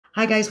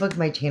Hi guys, welcome to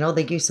my channel.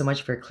 Thank you so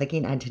much for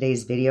clicking on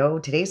today's video.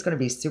 Today's going to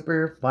be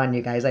super fun,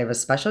 you guys. I have a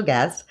special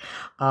guest.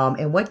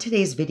 And what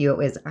today's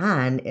video is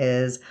on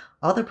is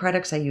all the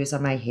products I use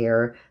on my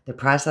hair, the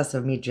process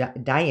of me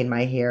dyeing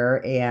my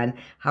hair, and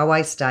how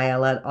I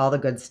style it, all the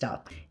good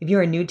stuff. If you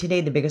are new today,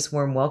 the biggest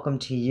warm welcome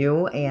to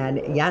you.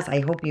 And yes,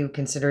 I hope you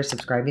consider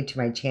subscribing to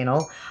my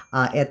channel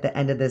at the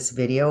end of this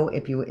video.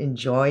 If you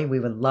enjoy, we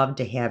would love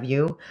to have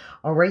you.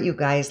 All right, you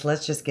guys,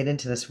 let's just get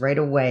into this right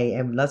away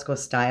and let's go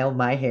style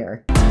my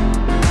hair.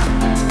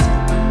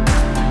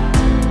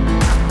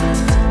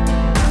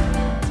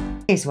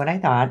 So what I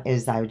thought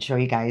is I would show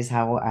you guys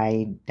how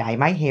I dye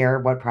my hair,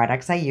 what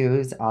products I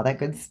use, all that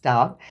good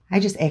stuff.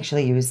 I just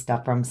actually use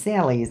stuff from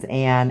Sally's,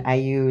 and I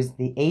use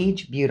the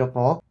Age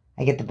Beautiful.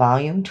 I get the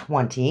volume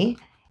 20,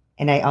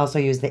 and I also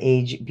use the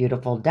Age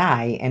Beautiful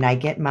dye, and I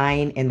get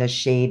mine in the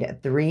shade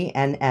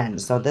 3NN.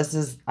 So this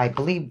is, I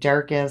believe,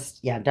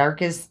 darkest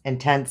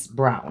intense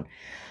brown.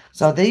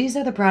 So these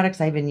are the products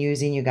I've been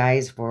using, you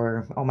guys,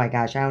 for, oh my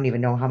gosh, I don't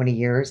even know how many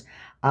years.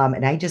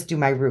 And I just do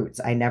my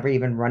roots. I never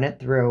even run it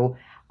through.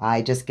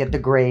 I just get the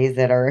grays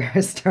that are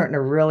starting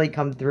to really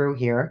come through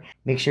here.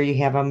 Make sure you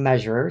have a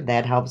measure.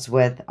 That helps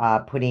with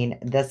putting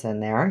this in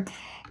there.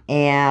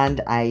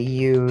 And I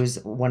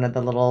use one of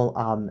the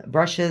little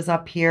brushes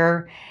up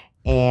here.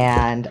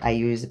 And I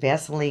use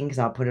Vaseline because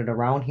I'll put it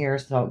around here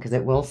because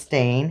it will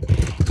stain.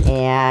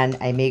 And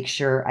I make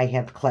sure I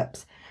have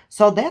clips.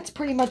 So that's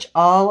pretty much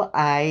all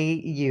I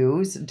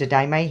use to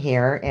dye my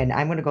hair. And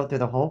I'm going to go through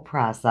the whole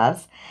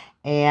process.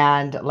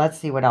 And let's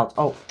see what else.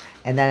 Oh,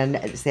 and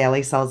then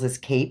Sally sells this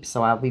cape,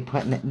 so I'll be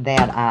putting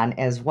that on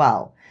as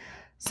well.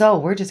 So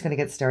we're just going to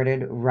get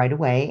started right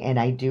away. And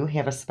I do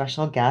have a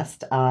special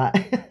guest.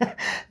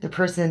 The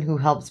person who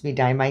helps me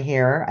dye my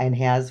hair and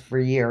has for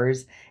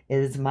years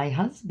is my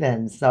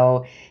husband.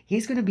 So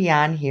he's going to be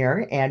on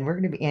here, and we're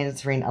going to be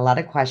answering a lot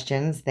of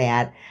questions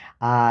that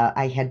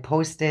I had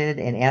posted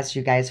and asked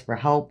you guys for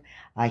help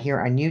here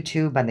on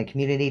YouTube on the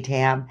community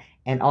tab,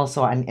 and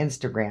also on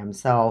Instagram.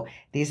 So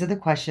these are the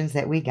questions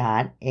that we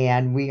got,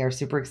 and we are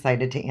super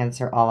excited to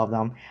answer all of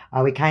them.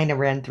 We kind of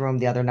ran through them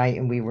the other night,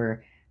 and we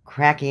were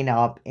cracking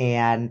up,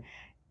 and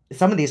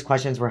some of these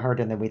questions were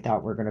harder than we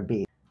thought were going to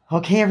be.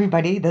 Okay,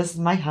 everybody, this is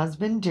my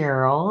husband,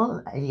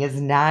 Darryl. He is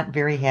not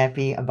very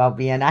happy about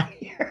being on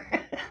here.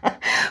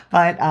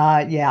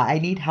 But yeah, I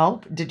need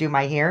help to do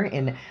my hair,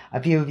 and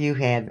a few of you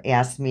have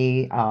asked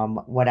me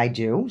what I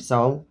do,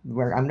 so I'm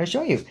going to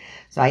show you.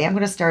 So I am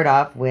going to start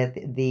off with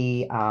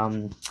the, I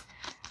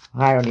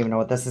don't even know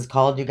what this is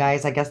called, you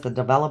guys, I guess the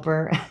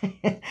developer.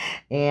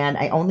 And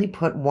I only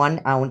put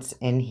 1 ounce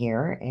in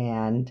here,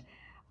 and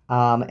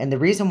the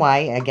reason why,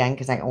 again,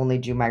 because I only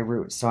do my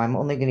roots, so I'm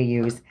only going to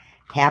use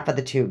half of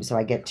the tube, so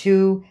I get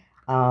 2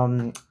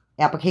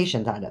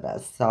 applications out of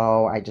this.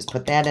 So I just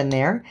put that in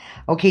there.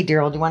 Okay,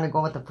 Darryl, do you want to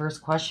go with the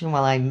first question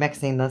while I'm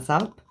mixing this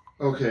up?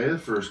 Okay, the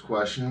first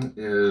question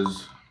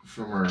is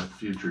from our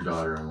future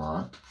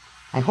daughter-in-law.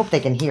 I hope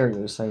they can hear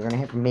you, so you're going to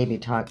have to maybe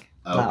talk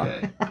loud.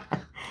 Okay.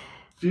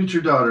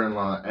 Future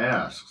daughter-in-law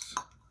asks,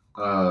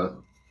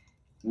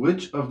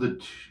 which of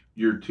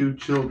your 2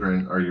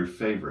 children are your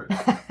favorite?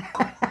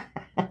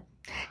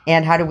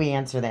 And how do we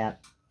answer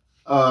that?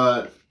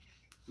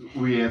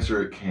 We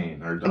answer it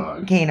Kane, our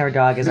dog. Kane, our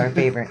dog, is our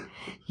favorite.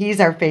 He's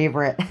our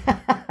favorite.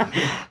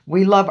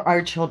 We love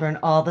our children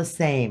all the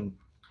same.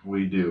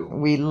 We do.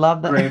 We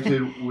love them.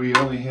 Granted, we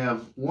only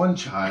have 1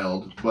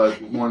 child, but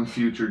 1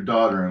 future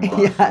daughter-in-law,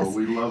 yes. So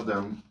we love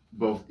them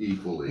both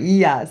equally.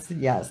 Yes,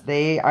 yes.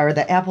 They are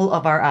the apple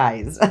of our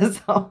eyes.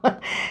 So,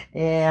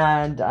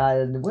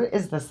 and what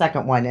is the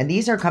second one? And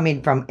these are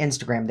coming from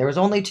Instagram. There was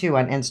only 2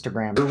 on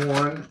Instagram. The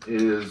one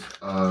is...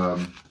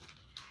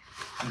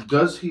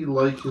 does he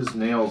like his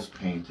nails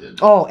painted?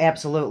 Oh,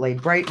 absolutely.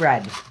 Bright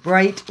red.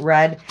 Bright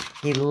red.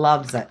 He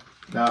loves it.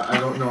 Now, I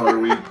don't know. Are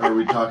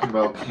we talking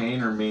about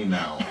Kane or me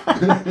now?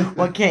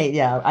 Well, Kane,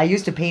 yeah. I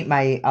used to paint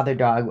my other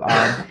dog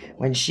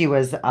when she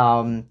was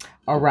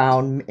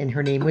around, and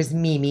her name was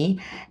Mimi.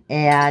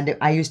 And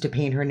I used to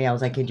paint her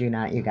nails. I kid you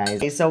not, you guys.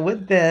 Okay, so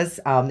with this,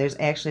 there's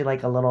actually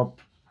like a little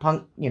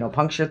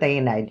puncture thing,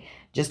 and I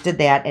just did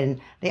that. And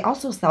they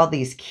also sell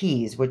these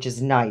keys, which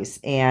is nice.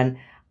 And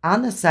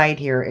on the side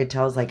here, it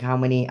tells like how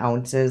many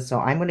ounces. So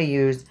I'm going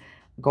to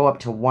go up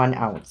to 1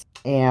 ounce.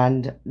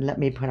 And let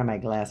me put on my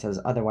glasses.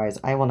 Otherwise,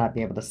 I will not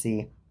be able to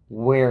see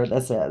where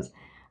this is.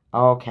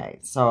 Okay.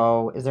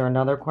 So is there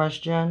another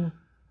question?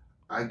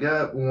 I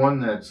got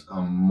one that's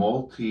a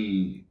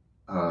multi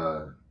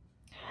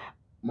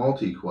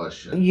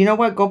question. You know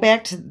what?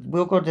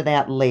 We'll go to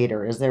that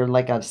later. Is there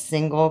like a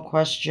single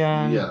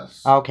question?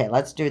 Yes. Okay.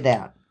 Let's do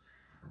that.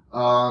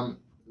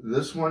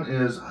 This one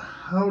is,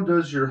 how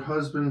does your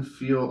husband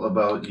feel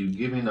about you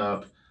giving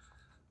up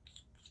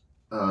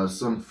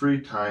some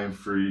free time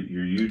for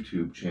your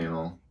YouTube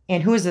channel?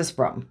 And who is this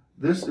from?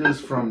 This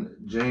is from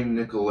Jane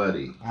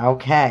Nicoletti.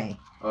 Okay.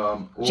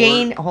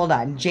 Jane, hold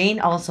on. Jane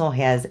also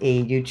has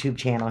a YouTube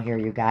channel here,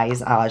 you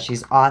guys.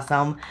 She's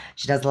awesome.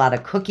 She does a lot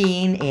of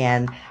cooking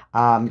and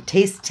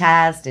taste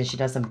test, and she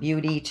does some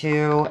beauty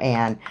too.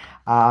 And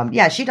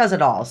Yeah, she does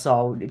it all.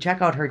 So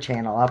check out her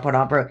channel. I'll put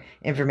up her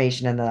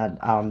information in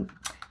the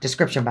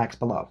description box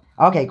below.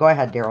 Okay, go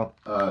ahead, Darryl.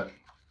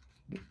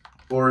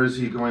 Or is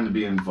he going to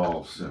be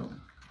involved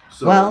soon?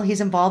 So, well,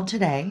 he's involved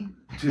today.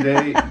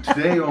 Today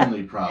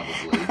only,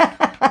 probably.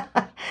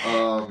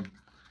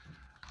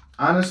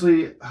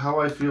 Honestly, how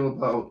I feel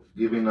about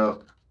giving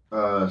up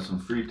some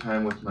free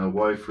time with my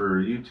wife for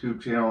her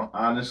YouTube channel,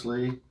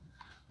 honestly,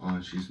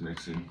 she's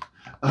mixing.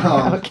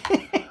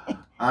 Okay.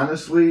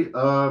 Honestly,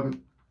 I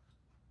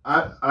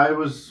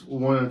was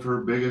one of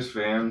her biggest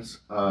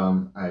fans.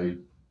 I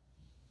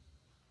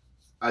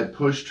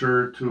pushed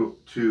her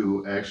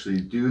to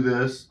actually do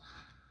this.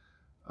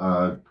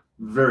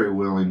 Very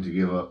willing to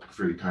give up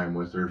free time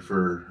with her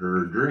for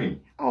her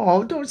dream.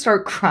 Oh, don't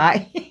start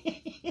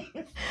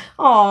crying.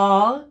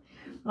 Aw.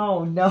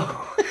 Oh,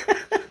 no.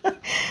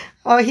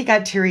 Oh, he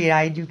got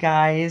teary-eyed, you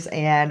guys.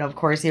 And, of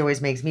course, he always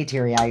makes me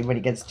teary-eyed when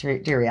he gets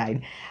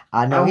teary-eyed. No,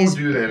 I won't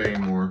do that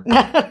anymore.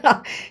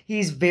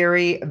 He's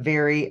very,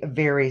 very,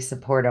 very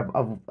supportive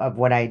of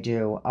what I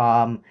do.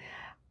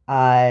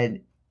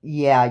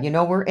 Yeah, you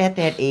know, we're at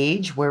that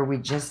age where we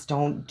just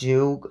don't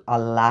do a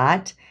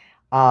lot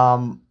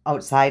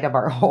outside of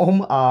our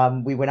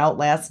home. We went out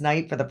last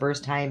night for the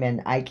first time,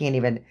 and I can't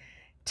even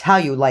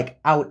tell you, like,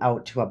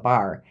 out to a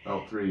bar.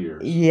 About 3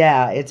 years.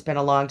 Yeah, it's been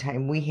a long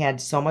time. We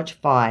had so much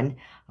fun.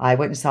 I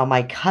went and saw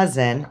my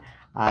cousin.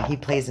 He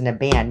plays in a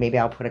band. Maybe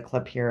I'll put a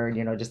clip here,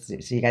 you know, just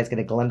so you guys get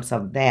a glimpse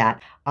of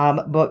that.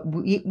 But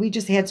we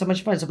just had so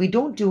much fun. So we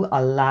don't do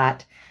a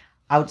lot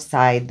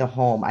outside the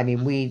home. I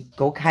mean, we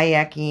go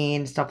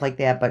kayaking, stuff like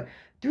that. But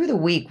through the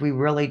week, we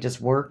really just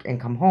work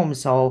and come home.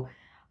 So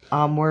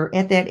we're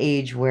at that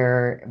age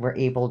where we're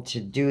able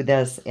to do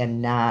this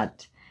and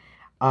not...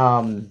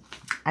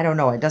 I don't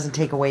know, it doesn't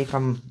take away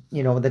from,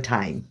 you know, the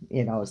time,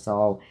 you know,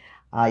 so,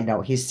 you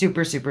know, he's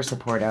super, super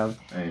supportive,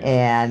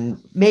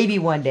 and maybe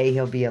one day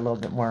he'll be a little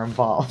bit more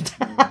involved.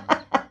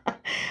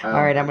 All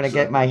right, I'm going to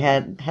get my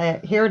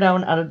hair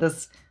down out of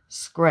this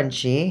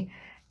scrunchie,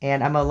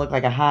 and I'm going to look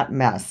like a hot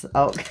mess.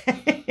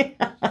 Okay.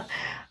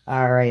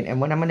 All right, and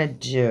what I'm going to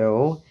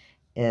do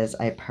is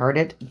I part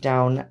it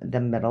down the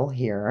middle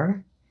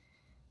here.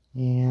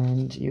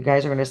 And you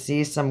guys are going to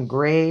see some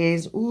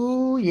grays.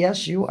 Ooh,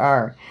 yes, you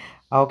are.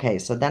 Okay,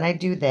 so then I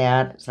do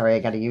that. Sorry, I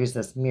got to use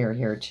this mirror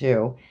here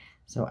too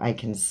so I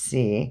can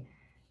see.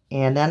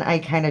 And then I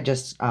kind of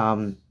just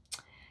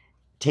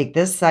take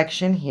this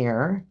section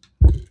here,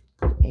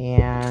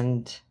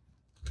 and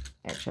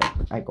actually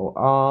I go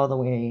all the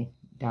way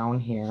down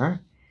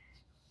here.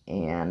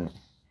 And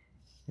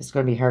it's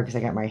going to be hard because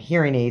I got my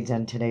hearing aids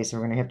in today, so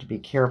we're going to have to be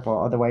careful.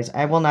 Otherwise,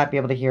 I will not be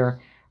able to hear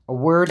a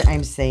word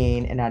I'm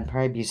saying, and I'd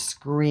probably be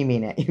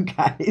screaming at you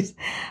guys.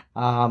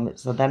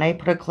 So then I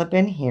put a clip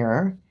in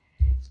here,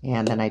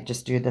 and then I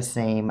just do the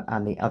same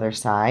on the other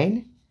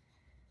side.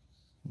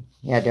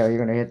 Yeah, Darryl, you're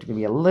going to have to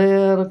be a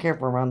little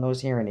careful around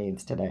those hearing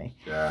aids today.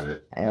 Got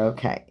it.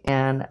 Okay,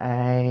 and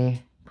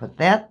I put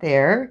that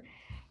there,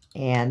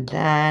 and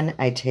then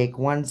I take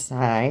one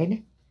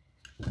side,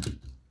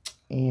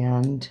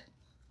 and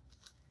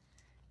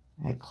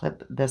I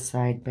clip this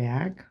side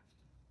back.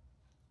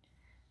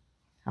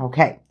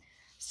 Okay,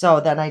 so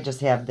then I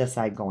just have this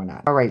side going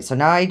on. All right, so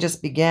now I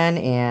just begin,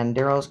 and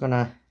Darryl's going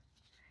to...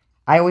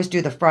 I always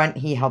do the front.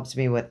 He helps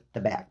me with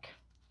the back.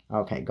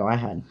 Okay, go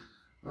ahead.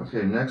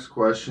 Okay, next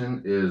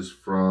question is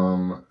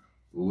from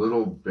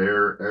Little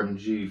Bear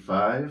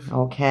MG5.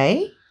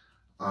 Okay.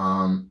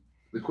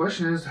 The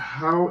question is,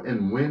 how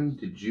and when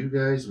did you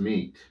guys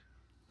meet?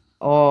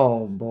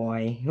 Oh,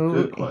 boy.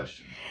 Good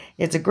question.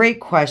 It's a great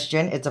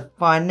question. It's a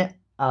fun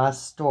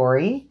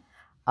story.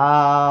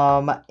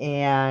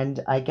 And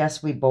I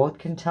guess we both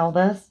can tell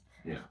this.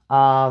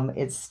 Yeah.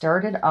 It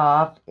started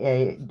off,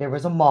 there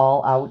was a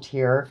mall out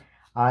here.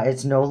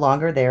 It's no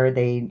longer there.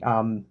 They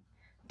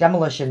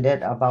demolitioned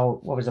it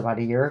about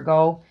a year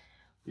ago.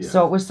 Yeah.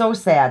 So it was so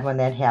sad when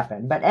that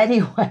happened. But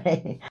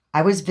anyway,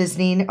 I was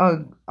visiting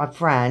a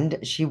friend.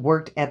 She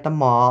worked at the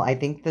mall. I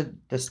think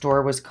the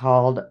store was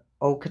called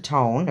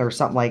Ocatone or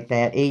something like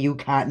that. AU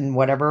Cotton,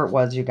 whatever it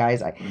was, you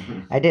guys. I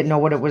didn't know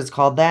what it was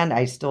called then.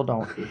 I still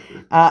don't.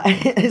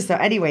 So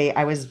anyway,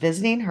 I was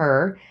visiting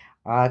her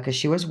because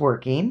she was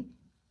working.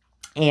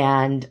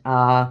 And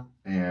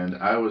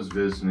I was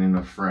visiting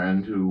a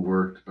friend who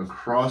worked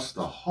across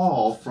the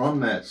hall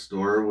from that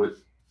store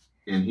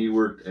and he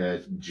worked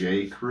at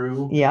J.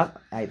 Crew.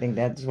 Yep, I think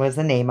that was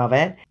the name of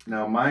it.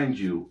 Now, mind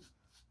you,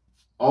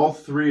 all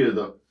three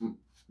of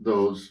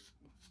those,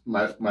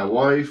 my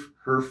wife,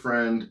 her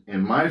friend,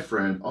 and my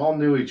friend all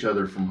knew each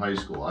other from high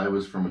school. I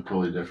was from a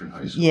totally different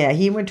high school. Yeah,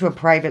 he went to a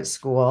private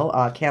school,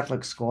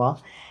 Catholic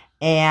school,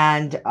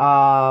 and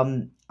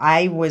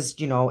I was,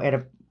 you know,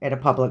 at a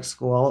public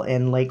school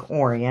in Lake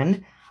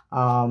Orion,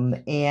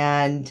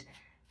 and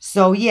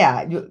so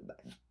yeah,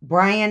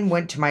 Brian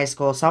went to my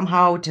school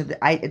somehow. To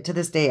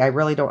this day, I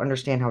really don't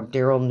understand how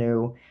Darryl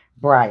knew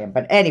Brian,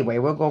 but anyway,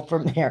 we'll go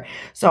from there.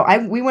 So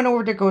we went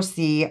over to go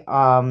see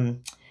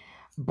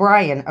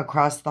Brian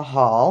across the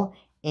hall,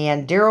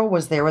 and Darryl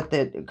was there with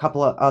a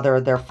couple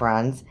of their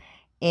friends,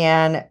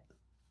 and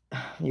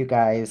you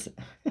guys.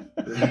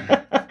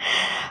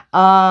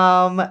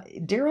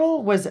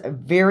 Darryl was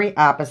very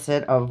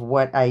opposite of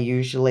what I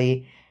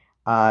usually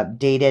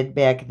dated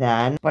back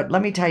then. But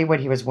let me tell you what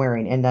he was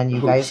wearing, and then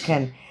you guys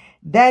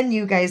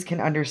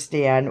can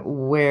understand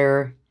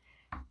where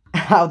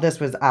how this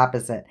was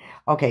opposite.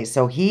 Okay,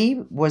 so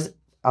he was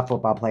a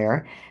football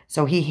player.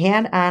 So he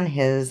had on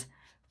his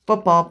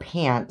football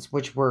pants,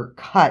 which were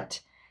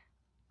cut.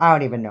 I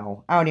don't even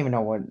know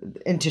what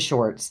into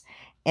shorts.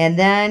 And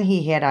then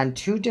he had on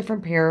two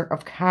different pair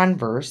of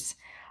Converse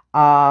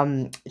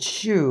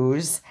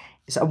shoes.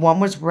 So one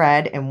was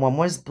red and one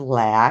was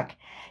black.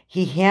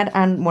 He had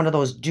on one of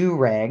those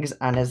do-rags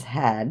on his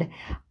head.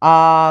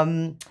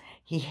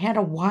 He had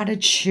a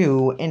wadded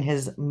shoe in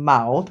his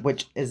mouth,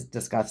 which is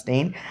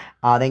disgusting.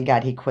 Thank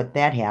God he quit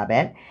that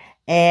habit.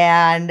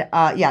 And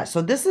yeah,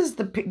 so this is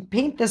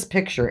paint this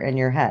picture in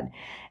your head.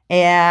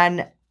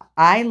 And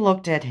I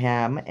looked at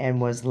him and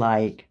was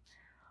like,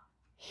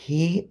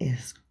 he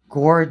is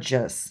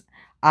gorgeous.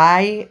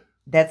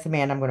 That's the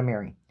man I'm going to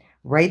marry.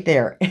 Right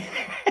there.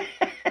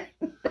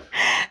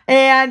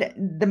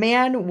 And the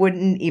man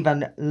wouldn't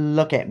even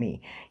look at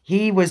me.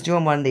 He was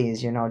doing one of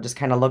these, just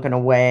kind of looking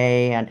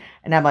away. And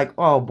I'm like,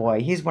 oh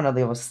boy, he's one of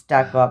those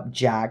stuck up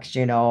jacks,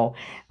 Which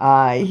I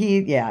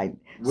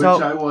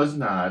was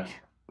not.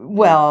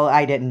 Well,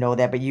 I didn't know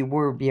that, but you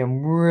were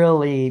being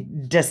really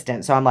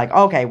distant. So I'm like,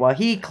 okay, well,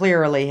 he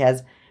clearly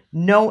has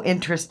no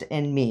interest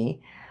in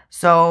me.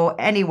 So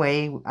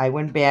anyway, I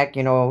went back,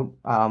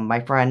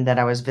 my friend that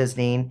I was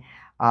visiting,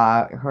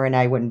 her and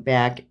I went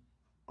back.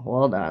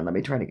 Hold on, let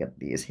me try to get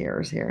these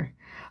hairs here.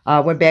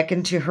 Went back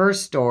into her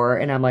store,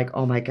 and I'm like,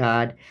 oh my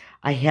God,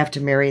 I have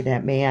to marry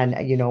that man,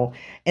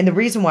 And the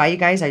reason why, you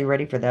guys, are you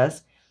ready for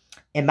this?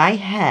 In my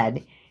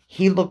head,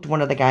 he looked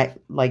one of the guys,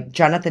 like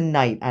Jonathan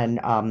Knight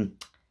on,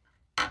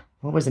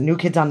 what was it, New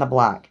Kids on the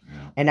Block.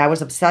 Yeah. And I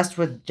was obsessed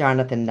with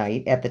Jonathan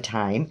Knight at the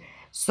time.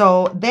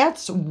 So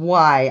that's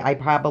why I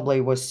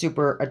probably was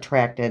super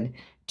attracted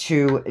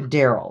to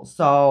Darryl.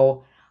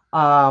 So,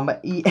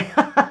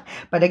 yeah.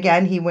 But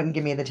again, he wouldn't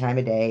give me the time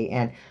of day.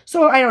 And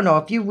so, I don't know,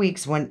 a few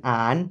weeks went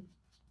on.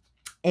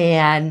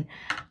 And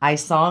I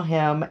saw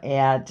him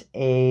at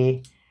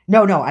I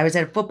was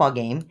at a football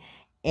game.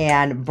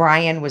 And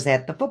Brian was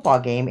at the football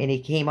game. And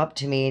he came up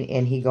to me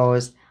and he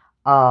goes,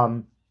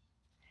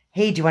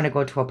 hey, do you want to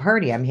go to a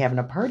party? I'm having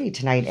a party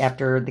tonight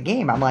after the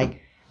game. I'm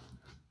like,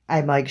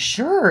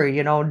 sure,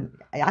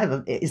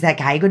 is that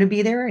guy going to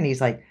be there? And he's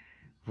like,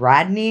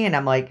 Rodney? And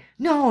I'm like,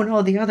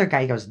 no, the other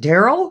guy. He goes,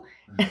 Darryl?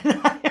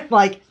 And I'm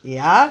like,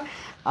 yeah.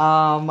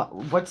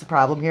 What's the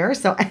problem here?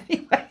 So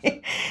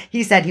anyway,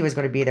 he said he was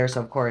going to be there. So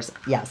of course,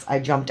 yes, I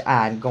jumped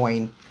on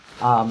going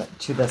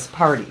to this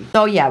party.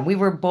 So yeah, we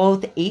were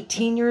both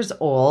 18 years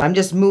old. I'm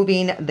just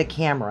moving the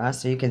camera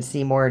so you can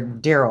see more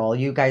Darryl.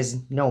 You guys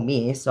know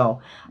me, so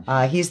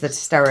he's the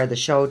star of the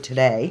show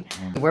today.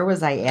 Where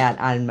was I at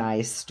on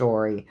my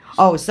story?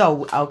 Oh,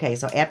 so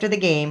after the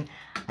game,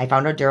 I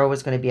found out Darryl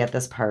was going to be at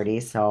this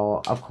party,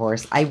 so of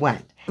course I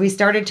went. We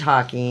started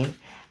talking,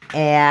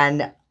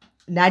 and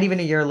not even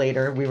a year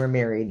later, we were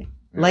married.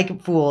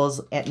 Like fools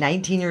at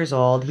 19 years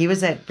old. He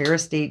was at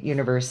Ferris State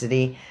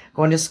University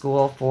going to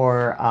school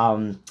for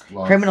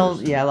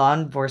law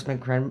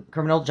enforcement,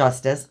 criminal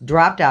justice.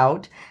 Dropped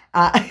out.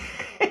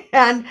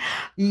 And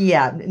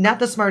yeah, not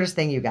the smartest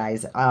thing, you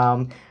guys.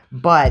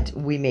 But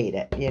we made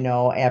it,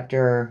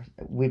 after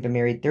we've been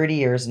married 30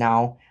 years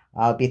now.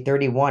 I'll be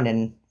 31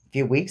 in a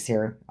few weeks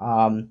here.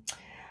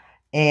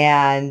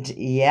 And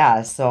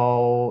yeah,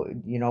 so,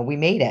 we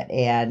made it.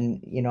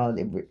 And,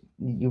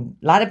 a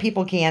lot of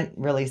people can't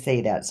really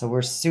say that. So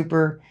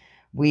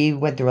we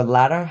went through a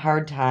lot of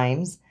hard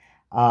times.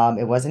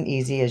 It wasn't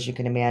easy, as you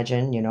can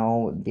imagine,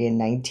 being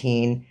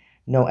 19,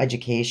 no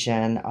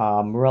education,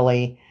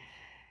 really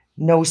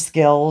no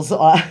skills.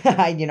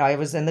 I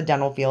was in the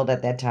dental field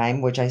at that time,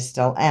 which I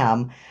still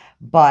am.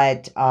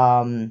 But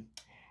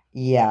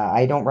yeah,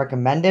 I don't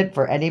recommend it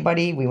for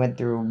anybody. We went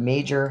through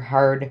major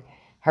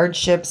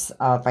hardships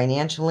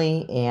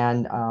financially,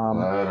 and a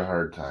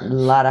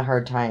lot of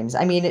hard times.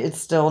 I mean, it's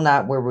still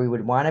not where we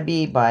would want to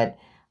be, but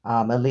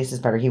at least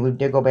it's better. He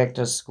did go back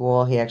to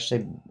school. He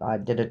actually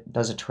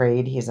does a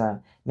trade. He's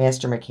a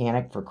master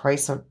mechanic for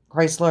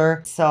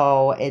Chrysler.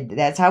 So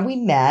that's how we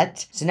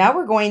met. So now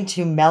we're going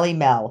to Melly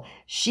Mel.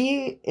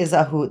 She is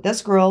a hoot.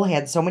 This girl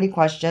had so many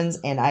questions,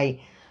 and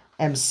I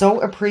am so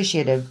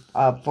appreciative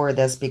for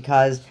this,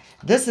 because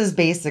this is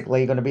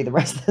basically going to be the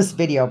rest of this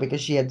video, because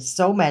she had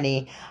so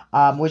many,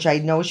 which I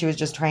know she was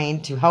just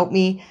trying to help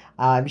me.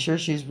 I'm sure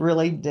she's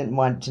really didn't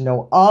want to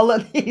know all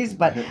of these,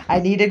 but I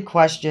needed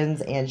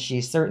questions, and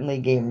she certainly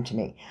gave them to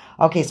me.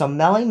 Okay, so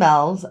Melly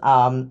Mel's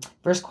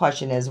first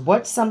question is,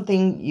 what's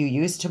something you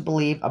used to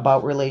believe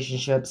about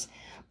relationships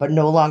but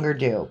no longer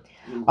do?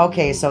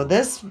 Okay, so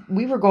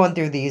we were going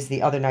through these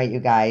the other night,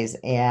 you guys,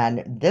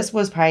 and this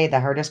was probably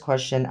the hardest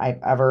question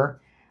I've ever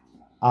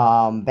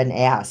been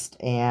asked,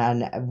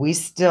 and we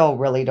still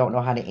really don't know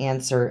how to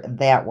answer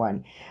that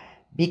one,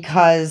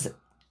 because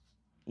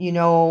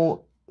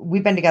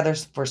we've been together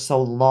for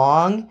so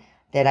long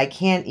that I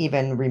can't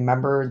even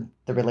remember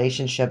the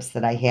relationships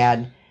that I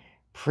had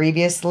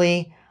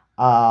previously.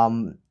 You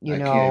I can't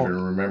know,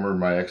 even remember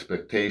my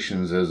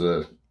expectations as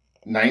a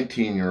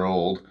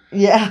 19-year-old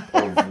yeah.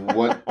 of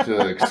what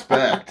to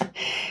expect.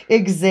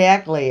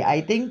 Exactly.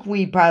 I think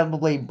we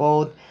probably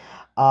both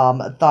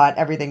thought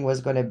everything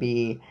was going to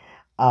be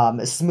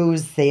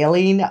smooth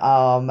sailing,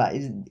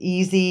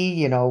 easy.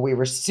 You know, we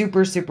were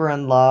super, super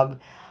in love.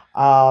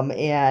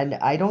 And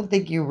I don't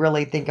think you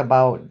really think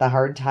about the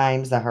hard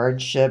times, the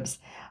hardships.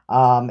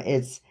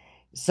 It's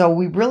so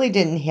we really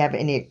didn't have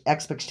any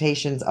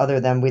expectations other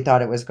than we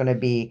thought it was going to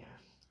be,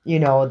 you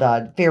know,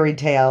 the fairy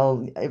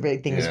tale,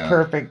 everything is Yeah.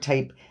 perfect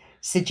type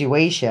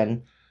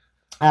situation.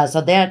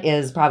 So that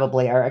is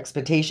probably our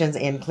expectations,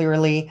 and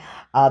clearly,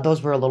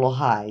 those were a little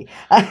high.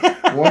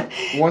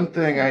 One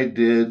thing I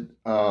did,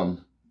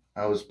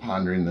 I was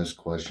pondering this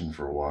question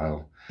for a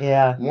while.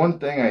 Yeah. One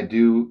thing I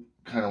do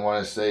kind of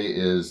want to say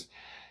is,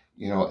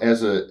 you know,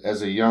 as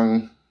a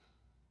young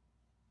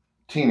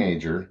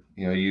teenager,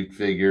 you know, you'd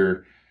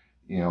figure,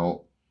 you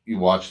know, you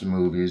watch the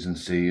movies and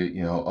see,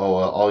 you know, oh,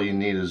 all you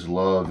need is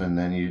love, and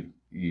then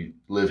you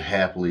live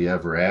happily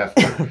ever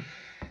after,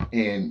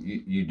 and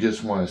you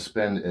just want to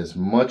spend as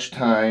much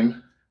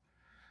time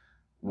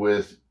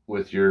with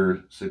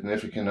your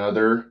significant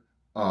other,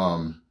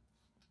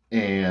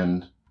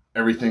 and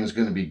everything's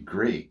going to be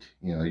great.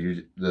 You know,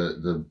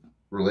 the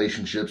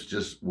relationships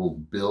just will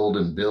build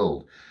and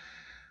build.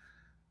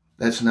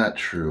 That's not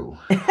true.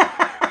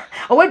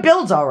 Oh, it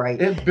builds all right.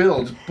 It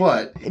builds,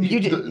 but You,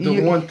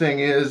 the one thing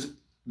is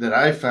that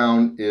I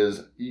found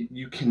is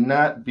you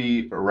cannot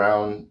be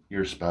around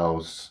your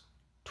spouse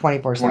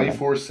 24/7.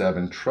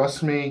 24/7.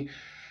 Trust me,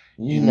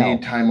 you No.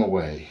 need time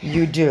away.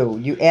 You do.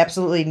 You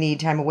absolutely need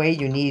time away.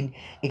 You need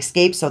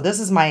escape. So this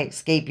is my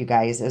escape, you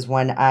guys, is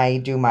when I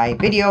do my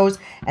videos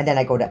and then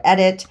I go to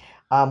edit,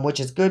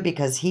 which is good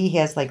because he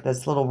has like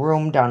this little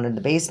room down in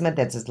the basement.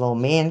 That's his little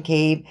man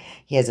cave.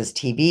 He has his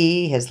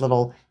TV, his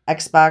little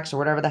Xbox or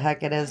whatever the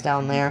heck it is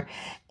down there.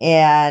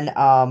 And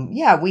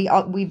yeah,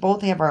 we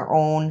both have our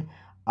own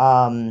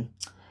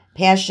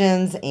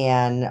passions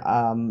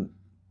and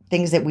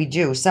things that we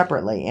do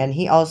separately. And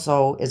he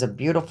also is a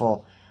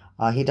beautiful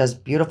he does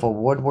beautiful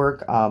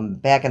woodwork.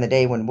 Back in the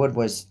day when wood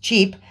was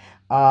cheap,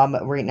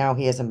 right now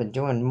he hasn't been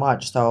doing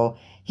much. So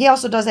he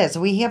also does that.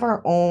 So we have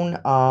our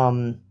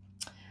own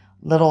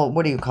little,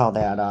 what do you call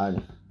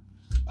that?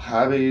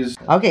 Hobbies.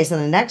 Okay, so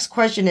the next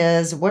question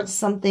is, what's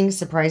something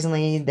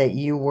surprisingly that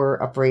you were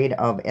afraid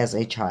of as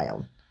a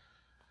child?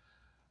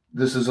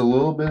 This is a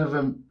little bit of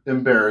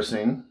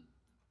embarrassing,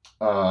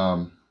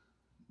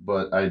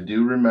 but I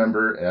do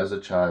remember as a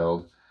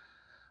child,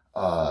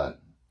 I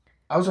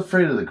was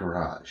afraid of the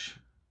garage.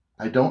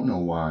 I don't know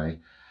why.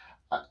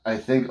 I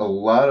think a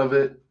lot of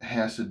it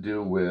has to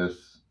do with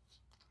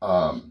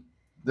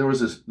there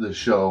was the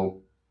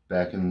show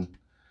back in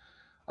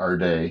our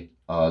day,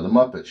 the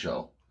Muppet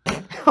Show.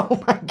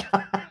 Oh my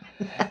God.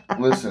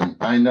 Listen,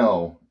 I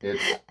know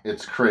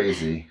it's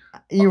crazy.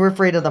 You were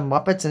afraid of the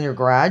Muppets in your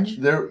garage?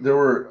 There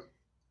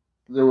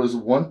was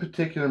one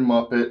particular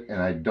Muppet,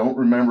 and I don't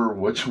remember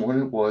which one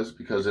it was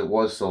because it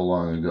was so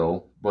long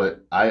ago.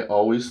 But I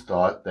always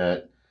thought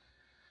that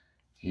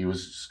he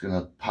was just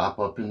gonna pop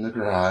up in the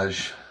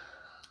garage.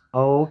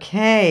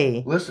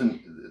 Okay.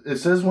 Listen, it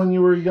says when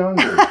you were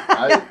younger.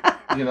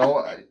 You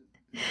know,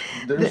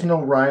 there's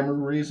no rhyme or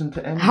reason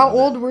to any. How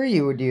old were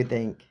you, do you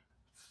think?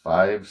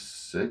 5,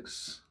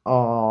 6.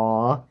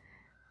 Aw.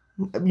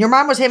 Your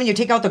mom was having you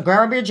take out the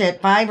garbage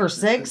at 5 or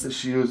 6?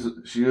 She was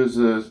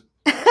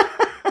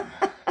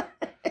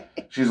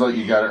she's like,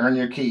 you gotta earn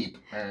your keep.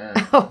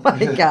 Oh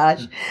my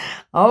gosh.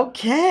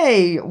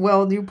 Okay.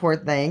 Well, you poor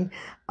thing.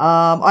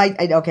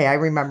 Okay, I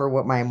remember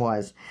what mine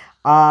was.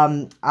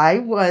 I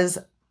was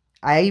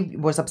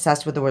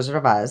obsessed with the Wizard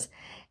of Oz,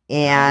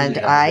 and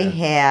Yeah, I yeah.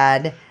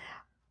 had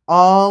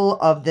all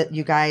of the,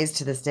 you guys,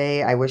 to this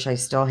day, I wish I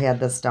still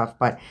had this stuff,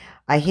 but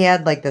I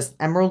had like this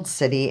Emerald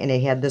City and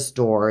it had this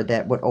door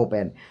that would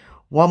open.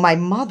 Well, my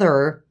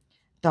mother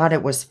thought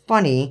it was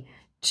funny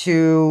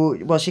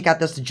she got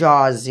this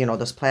Jaws, you know,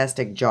 this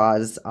plastic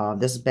Jaws.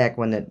 This is back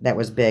when that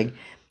was big,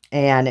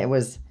 and it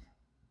was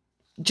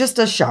just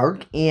a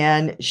shark,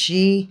 and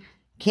she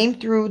came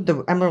through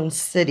the Emerald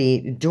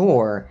City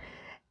door,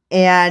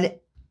 and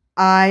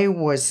I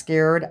was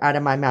scared out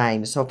of my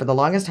mind. So for the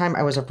longest time,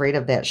 I was afraid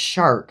of that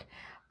shark.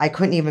 I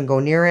couldn't even go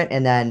near it.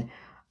 And then,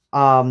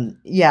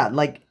 yeah,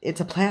 like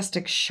it's a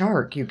plastic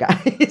shark, you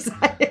guys.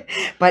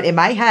 But in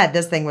my head,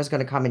 this thing was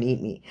going to come and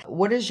eat me.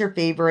 What is your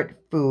favorite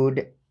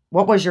food?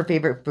 What was your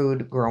favorite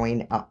food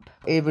growing up?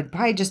 It would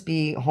probably just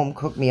be home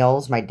cooked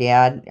meals. My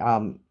dad,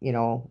 you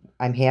know,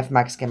 I'm half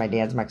Mexican. My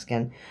dad's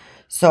Mexican.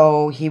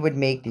 So he would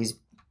make these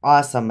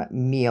awesome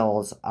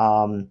meals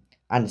on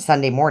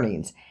Sunday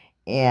mornings.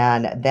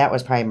 And that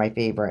was probably my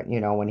favorite,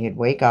 you know, when he'd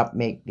wake up,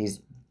 make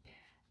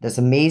this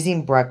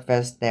amazing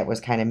breakfast that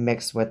was kind of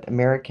mixed with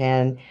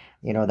American,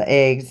 you know, the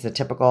eggs, the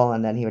typical,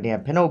 and then he would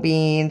have pinto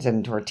beans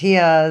and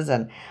tortillas.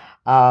 And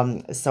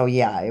so,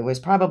 yeah, it was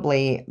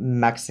probably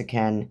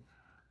Mexican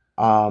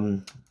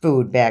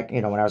food back,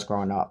 when I was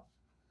growing up.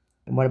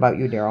 And what about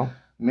you, Darryl?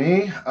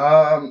 Me,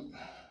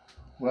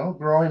 well,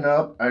 growing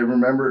up, I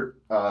remember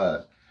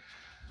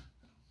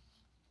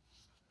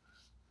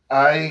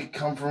I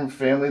come from a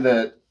family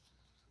that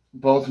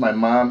both my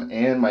mom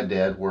and my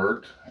dad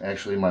worked.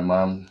 Actually, my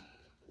mom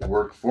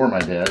worked for my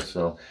dad.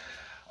 So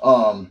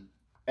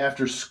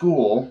after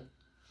school,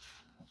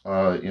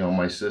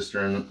 my sister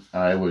and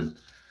I would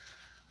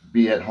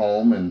be at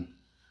home and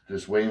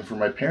just waiting for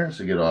my parents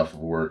to get off of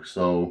work.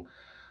 So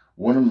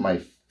one of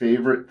my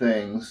favorite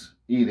things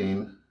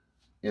eating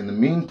in the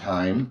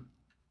meantime,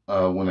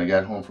 when I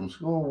got home from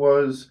school,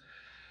 was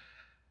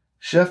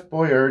Chef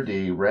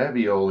Boyardee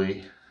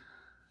ravioli.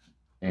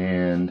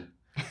 And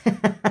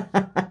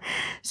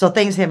so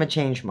things haven't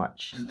changed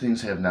much.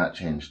 Things have not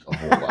changed a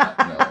whole lot,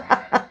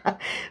 no.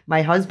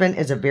 My husband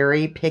is a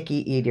very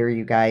picky eater,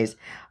 you guys.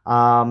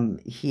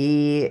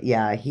 He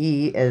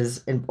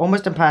is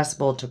almost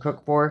impossible to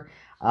cook for,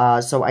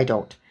 so I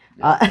don't.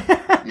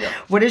 Yeah.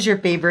 What is your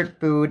favorite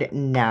food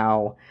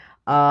now?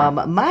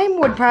 Mine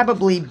would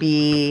probably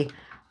be,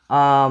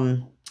 I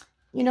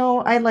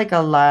like a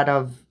lot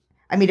of,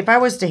 if I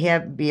was to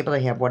be able to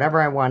have whatever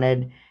I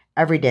wanted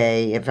every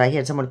day, if I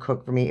had someone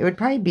cook for me, it would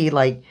probably be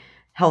like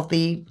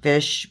healthy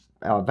fish,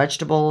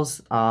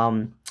 vegetables.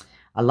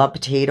 I love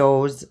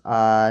potatoes.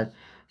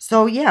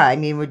 So yeah,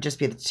 it would just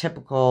be the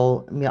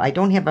typical meal. I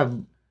don't have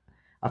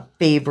a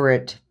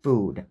favorite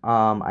food.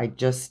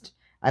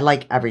 I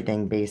like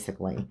everything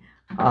basically.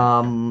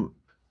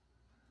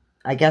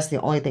 I guess the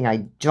only thing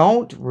I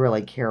don't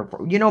really care for,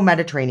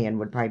 Mediterranean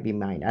would probably be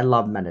mine. I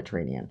love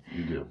Mediterranean.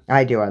 You do?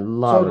 I do. I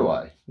love it. So do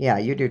I. Yeah,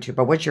 you do too.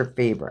 But what's your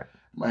favorite?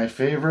 My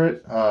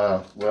favorite,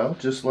 well,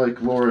 just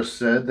like Laura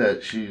said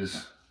that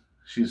she's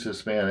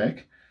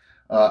Hispanic,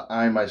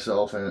 I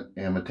myself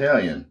am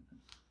Italian.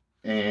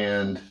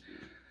 And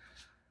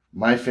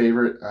my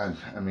favorite,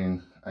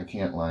 I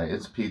can't lie,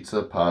 it's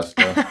pizza,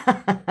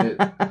 pasta.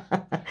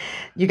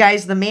 You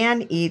guys, the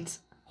man eats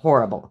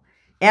horrible.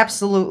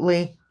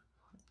 Absolutely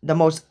the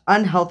most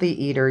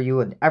unhealthy eater you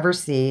would ever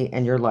see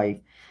in your life.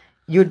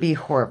 You'd be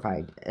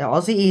horrified.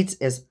 All he eats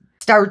is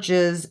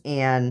starches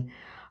and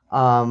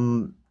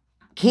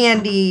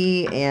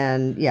candy,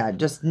 and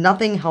just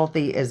nothing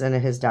healthy is in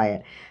his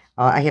diet.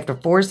 I have to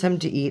force him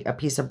to eat a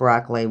piece of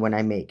broccoli when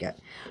I make it.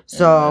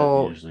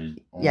 So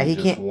he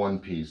can't. One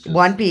piece.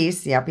 One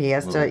piece. Yep, he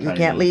has to. He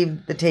can't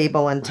leave the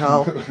table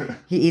until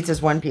he eats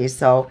his one piece.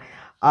 So,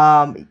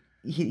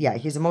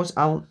 he's the most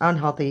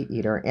unhealthy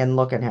eater. And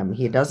look at him.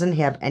 He doesn't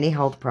have any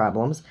health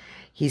problems.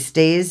 He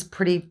stays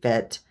pretty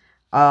fit.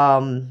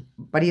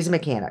 But he's a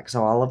mechanic,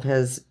 so all of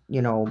his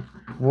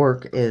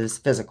work is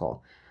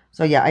physical.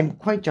 So yeah, I'm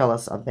quite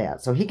jealous of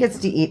that. So he gets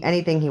to eat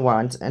anything he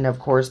wants, and of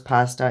course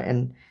pasta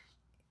and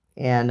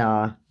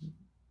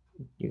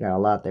you got a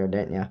lot there,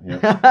 didn't you?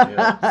 Yep.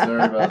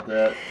 Sorry about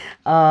that.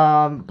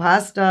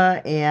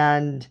 Pasta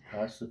and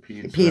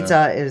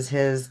pizza is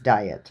his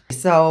diet.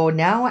 So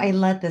now I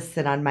let this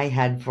sit on my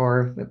head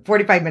for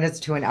 45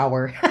 minutes to an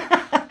hour.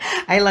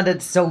 I let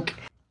it soak.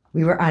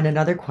 We were on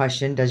another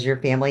question. Does your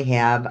family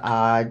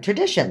have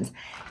traditions?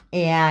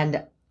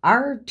 And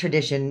our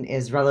tradition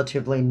is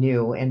relatively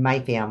new in my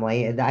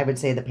family. I would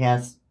say the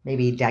past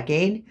maybe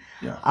decade.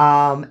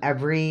 Yeah.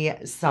 Every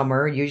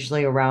summer,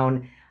 usually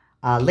around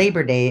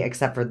Labor Day,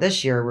 except for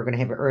this year, we're going to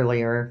have it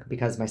earlier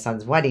because my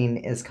son's wedding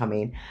is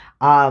coming.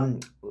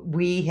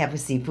 We have a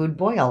seafood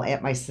boil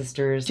at my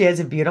sister's. She has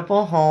a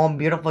beautiful home,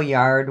 beautiful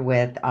yard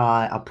with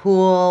a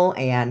pool,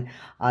 and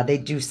they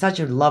do such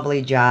a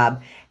lovely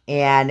job.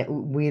 And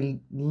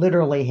we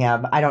literally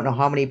have, I don't know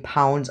how many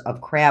pounds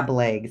of crab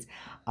legs,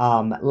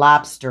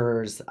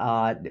 lobsters,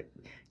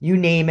 you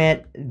name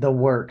it, the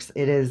works.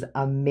 It is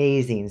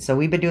amazing. So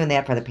we've been doing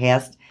that for the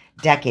past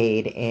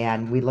decade,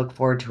 and we look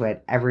forward to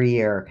it every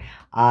year.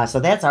 So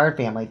that's our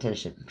family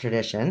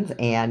traditions,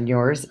 and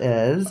yours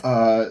is?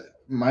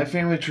 My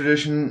family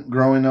tradition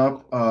growing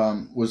up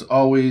was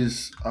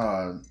always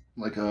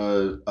like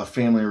a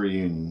family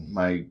reunion.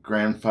 My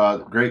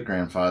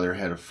great-grandfather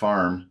had a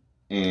farm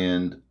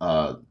and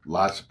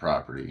lots of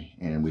property,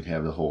 and we'd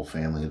have the whole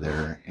family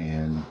there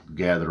and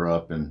gather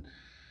up. And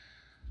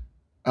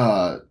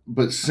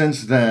but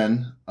since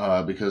then,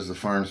 because the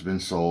farm's been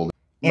sold,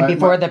 and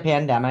before the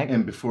pandemic,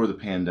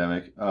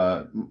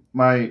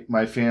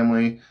 my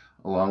family,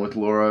 along with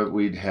Laura,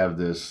 we'd have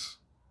this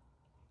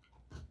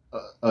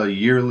a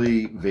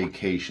yearly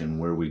vacation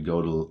where we'd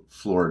go to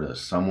Florida,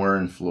 somewhere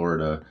in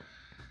Florida.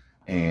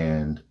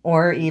 And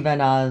or even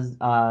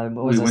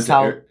we went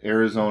to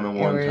Arizona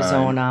one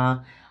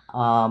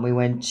time. We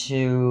went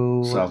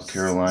to South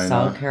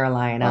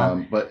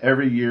Carolina. But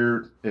every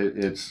year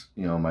it's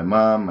my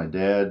mom, my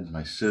dad,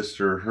 my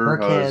sister, her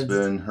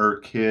husband, her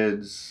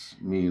kids,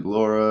 me,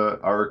 Laura,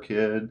 our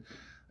kid,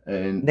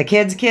 and the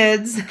kids.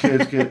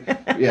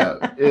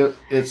 Yeah,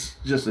 it's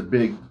just a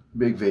big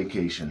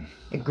vacation.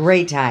 A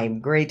great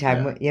time.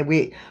 Yeah,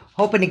 we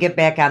hoping to get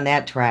back on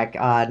that track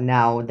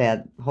now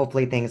that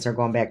hopefully things are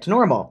going back to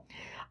normal.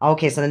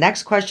 Okay, so the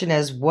next question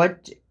is,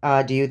 what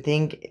do you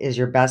think is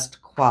your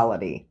best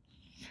quality?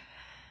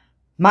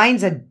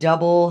 Mine's a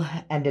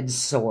double-ended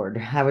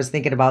sword. I was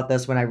thinking about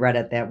this when I read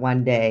it that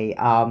one day.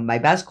 My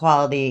best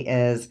quality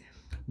is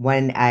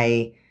when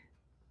I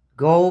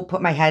go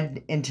put my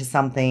head into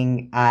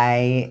something,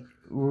 I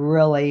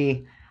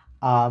really,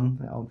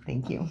 oh,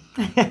 thank you.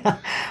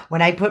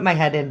 When I put my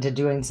head into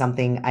doing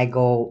something, I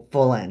go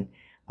full in.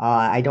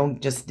 I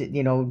don't just,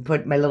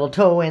 put my little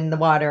toe in the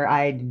water.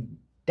 I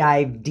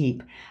dive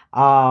deep.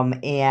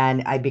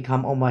 And I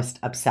become almost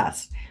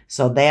obsessed.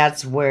 So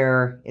that's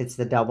where it's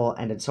the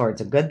double-ended sword.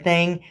 It's a good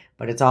thing,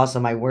 but it's also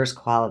my worst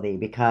quality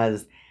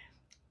because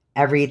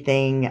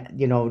everything,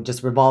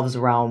 just revolves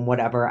around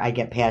whatever I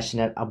get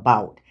passionate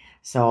about.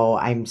 So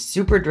I'm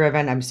super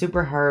driven, I'm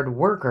super hard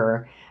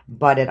worker,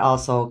 but it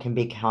also can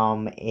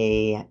become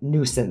a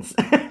nuisance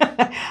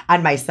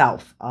on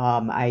myself.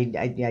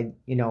 I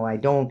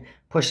don't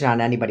push it on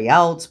anybody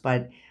else,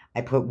 but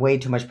I put way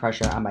too much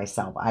pressure on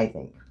myself, I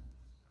think.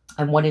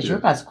 And what is your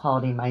best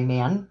quality, my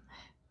man?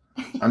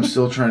 I'm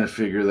still trying to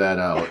figure that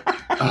out.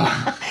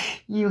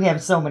 You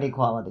have so many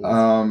qualities.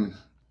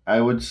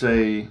 I would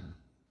say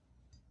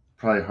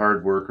probably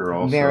hard worker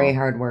also. Very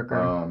hard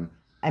worker.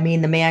 I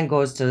mean, the man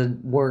goes to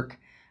work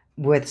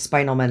with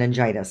spinal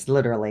meningitis.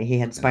 Literally, he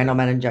had spinal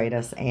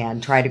meningitis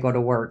and tried to go to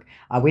work.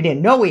 We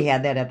didn't know he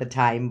had that at the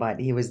time, but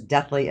he was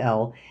deathly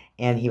ill,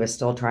 and he was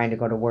still trying to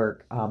go to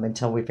work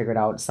until we figured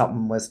out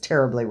something was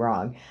terribly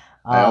wrong.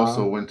 I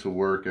also went to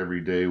work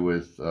every day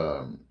with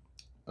a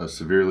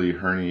severely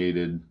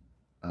herniated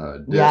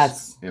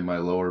disc in my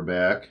lower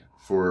back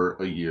for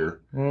a year.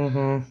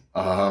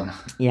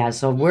 Yeah,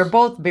 so we're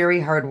both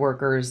very hard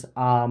workers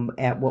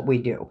at what we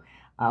do.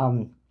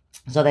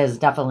 So that is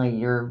definitely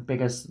your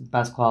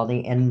best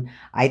quality. And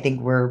I think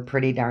we're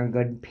pretty darn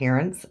good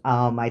parents.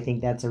 I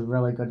think that's a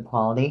really good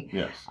quality.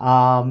 Yes.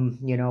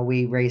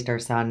 We raised our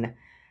son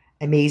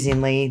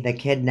amazingly. The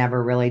kid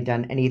never really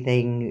done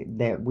anything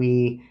that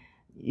we,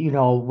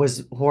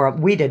 was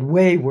horrible. We did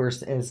way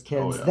worse as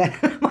kids than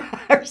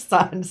our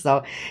son.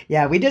 So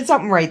yeah, we did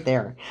something right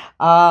there.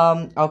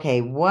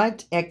 Okay,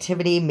 what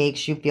activity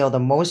makes you feel the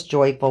most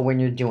joyful when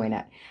you're doing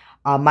it?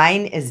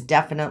 Mine is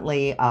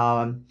definitely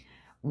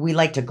we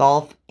like to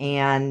golf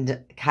and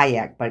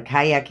kayak, but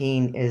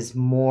kayaking is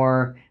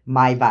more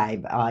my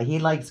vibe. He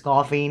likes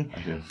golfing.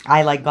 I do.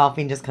 I like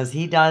golfing just because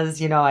he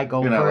does. I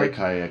go and for I like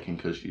kayaking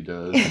because she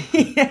does.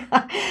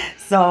 Yeah.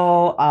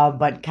 So,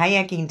 but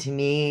kayaking to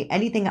me,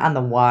 anything on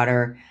the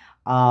water,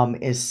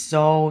 is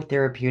so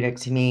therapeutic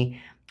to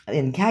me.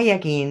 In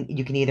kayaking,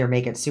 you can either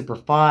make it super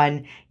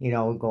fun,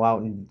 go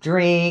out and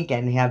drink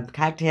and have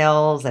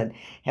cocktails and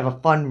have a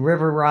fun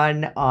river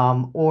run,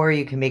 or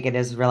you can make it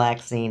as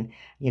relaxing,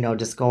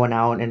 just going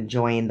out and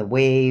enjoying the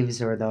waves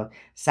or the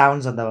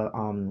sounds of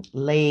the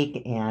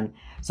lake. And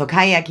so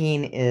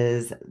kayaking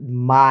is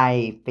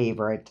my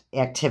favorite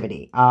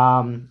activity.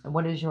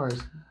 What is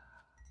yours?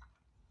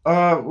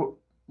 Well,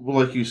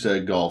 like you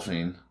said,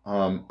 golfing.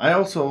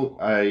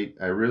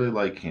 I really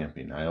like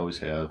camping. I always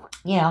have.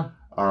 Yeah.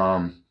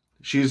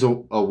 She's a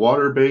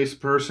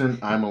water-based person.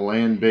 I'm a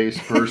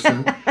land-based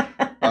person.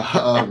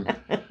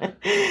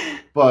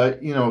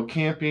 But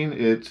camping,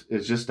 it's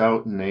just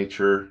out in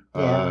nature.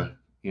 Yeah.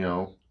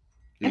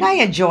 And I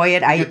enjoy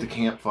it. You get the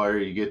campfire.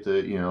 You get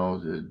to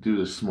do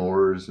the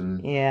s'mores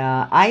and.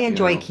 Yeah, I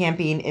enjoy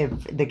camping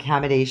if the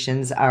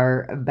accommodations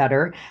are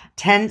better.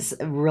 Tents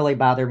really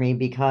bother me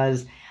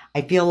because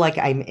I feel like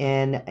I'm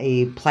in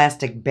a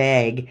plastic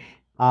bag.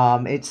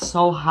 It's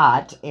so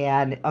hot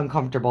and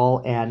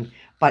uncomfortable.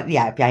 But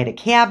yeah, if I had a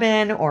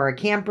cabin or a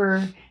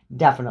camper,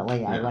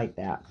 definitely I like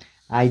that.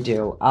 I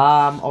do.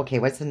 Okay,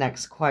 what's the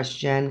next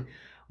question?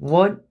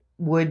 What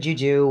would you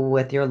do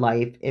with your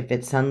life if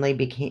I suddenly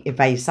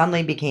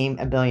became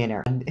a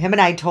billionaire? Him and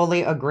I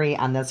totally agree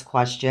on this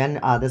question.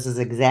 This is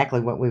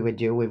exactly what we would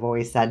do. We've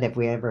always said if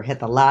we ever hit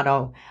the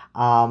lotto,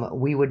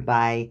 we would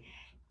buy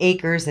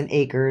acres and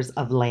acres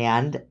of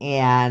land,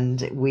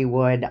 and we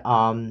would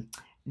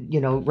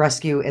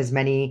rescue as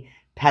many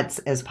pets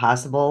as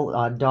possible.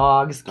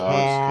 Dogs,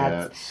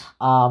 cats,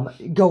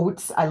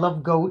 goats. I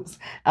love goats.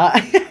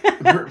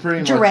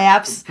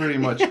 Giraffes. Pretty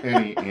much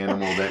any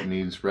animal that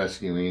needs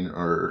rescuing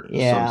or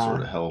some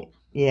sort of help.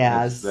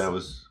 Yes. That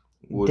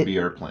would be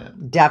our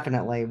plan.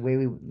 Definitely.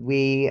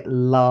 We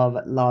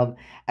love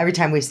every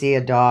time we see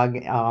a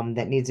dog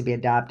that needs to be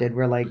adopted,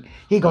 we're like,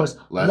 he goes,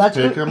 let's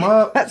pick him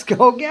up. Let's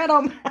go get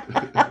him.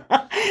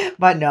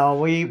 But no,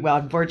 well,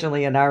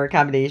 unfortunately in our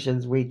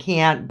accommodations we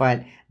can't,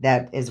 but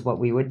that is what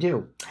we would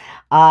do.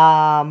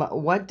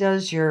 What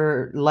does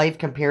your life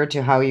compare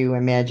to how you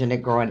imagined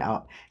it growing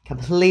up?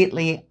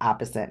 Completely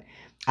opposite.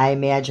 I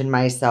imagine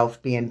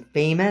myself being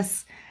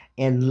famous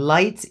in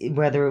lights,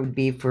 whether it would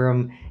be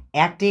from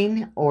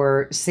acting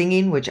or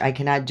singing, which I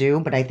cannot do,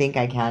 but I think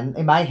I can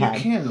in my head.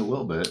 You can a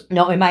little bit.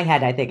 No, in my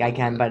head I think I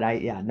can, but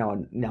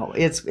no,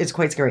 it's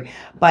quite scary.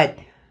 But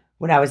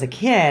when I was a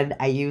kid,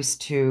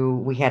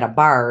 we had a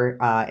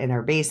bar in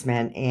our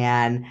basement,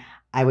 and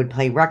I would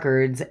play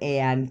records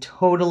and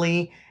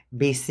totally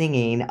be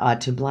singing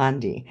to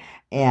Blondie.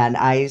 And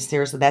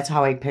that's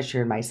how I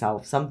pictured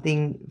myself.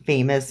 Something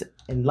famous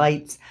in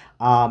lights.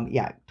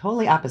 Yeah,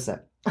 totally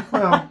opposite.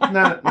 Well,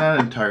 not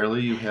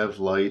entirely. You have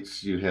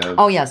lights. You have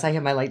Oh, yes, I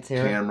have my lights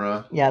here.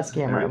 camera. Yes,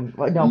 camera.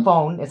 No,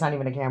 phone. It's not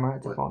even a camera.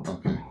 It's a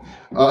phone.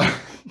 Okay.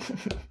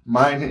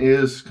 Mine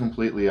is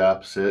completely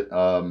opposite.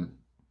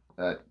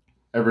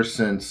 Ever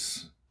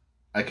since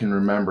I can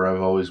remember,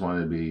 I've always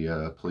wanted to be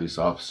a police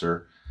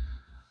officer.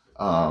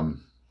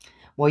 Um,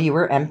 Well, you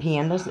were MP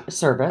in the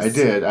service. I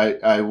did.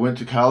 I went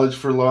to college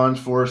for law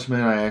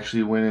enforcement. I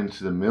actually went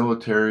into the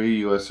military,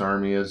 U.S.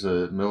 Army, as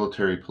a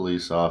military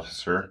police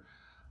officer.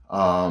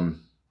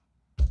 Um,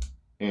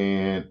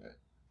 and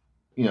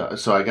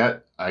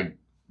so I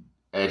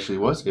actually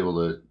was able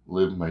to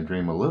live my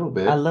dream a little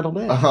bit. A little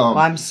bit. Well,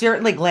 I'm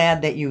certainly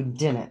glad that you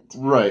didn't.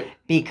 Right.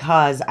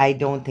 Because I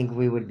don't think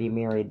we would be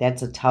married.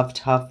 That's a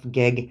tough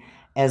gig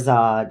as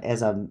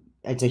a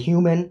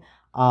human,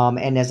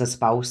 and as a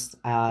spouse.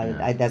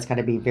 That's going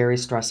to be very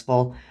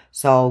stressful.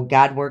 So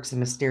God works in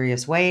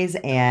mysterious ways,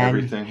 and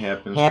everything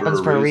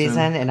happens for a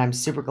reason. And I'm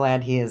super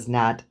glad he is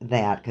not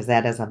that, because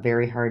that is a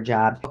very hard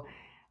job.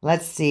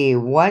 Let's see.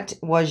 What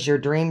was your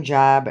dream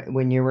job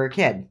when you were a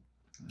kid?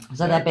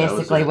 So that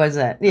basically was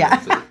it.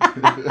 Yeah.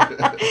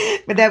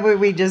 But that way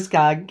we just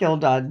got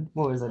killed on,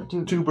 what was it?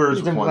 Two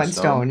birds with one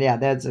stone. Yeah,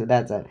 that's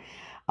it.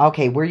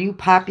 Okay, were you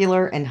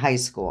popular in high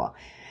school?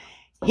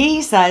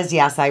 He says,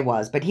 yes, I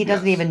was, but he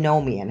doesn't even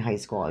know me in high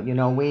school. You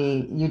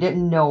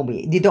didn't know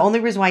me. The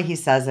only reason why he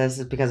says this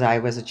is because I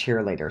was a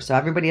cheerleader. So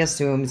everybody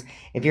assumes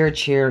if you're a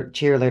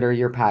cheerleader,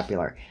 you're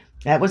popular.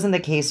 That wasn't the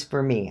case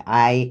for me.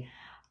 I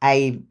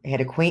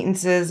had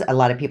acquaintances. A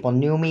lot of people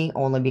knew me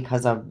only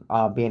because of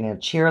being a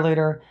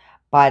cheerleader,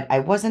 but I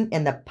wasn't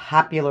in the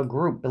popular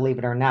group, believe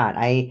it or not.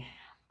 I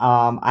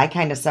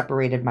kind of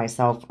separated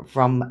myself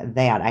from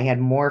that. I had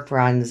more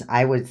friends,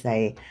 I would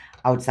say,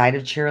 outside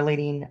of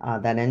cheerleading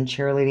than in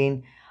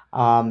cheerleading.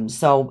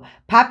 So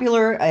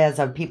popular as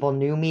people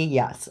knew me,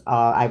 yes,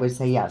 I would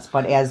say yes.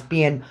 But as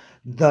being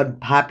the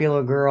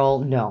popular girl,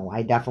 no,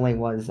 I definitely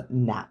was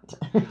not.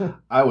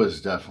 I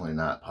was definitely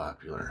not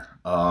popular.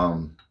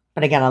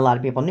 But again, a lot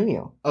of people knew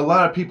you. A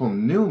lot of people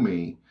knew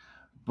me,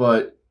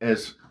 but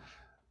as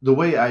the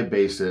way I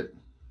base it,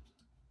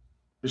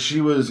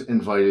 she was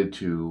invited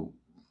to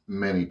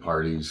many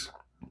parties,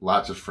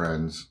 lots of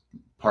friends,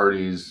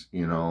 parties,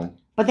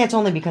 But that's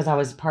only because I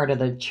was part of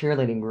the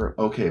cheerleading group.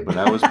 Okay, but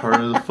I was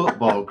part of the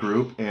football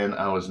group, and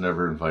I was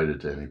never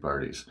invited to any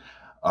parties.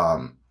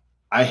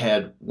 I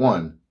had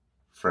one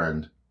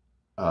friend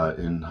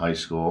in high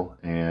school,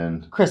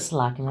 and Chris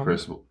Lockman.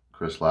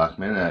 Chris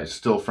Lockman, and I'm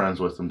still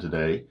friends with him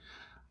today.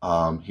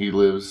 He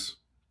lives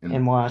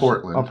in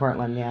Portland. Oh,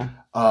 Portland, yeah.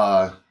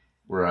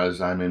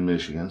 Whereas I'm in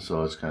Michigan,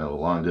 so it's kind of a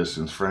long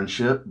distance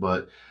friendship.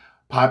 But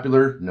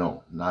popular,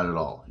 no, not at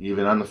all.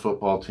 Even on the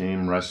football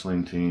team,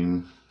 wrestling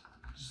team.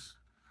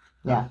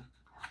 Yeah.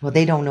 Well,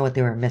 they don't know what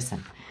they were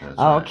missing. That's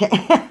okay.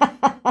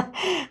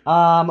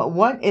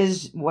 What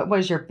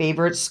was your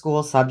favorite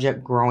school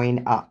subject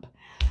growing up?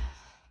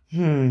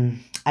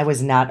 I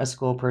was not a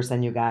school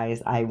person, you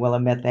guys. I will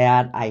admit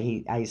that.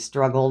 I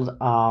struggled.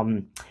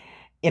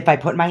 If I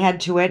put my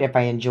head to it, if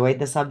I enjoyed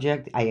the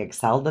subject, I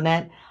excelled in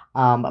it.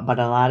 But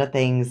a lot of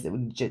things,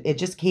 it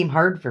just came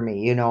hard for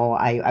me.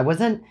 I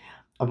wasn't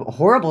a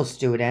horrible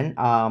student.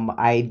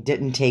 I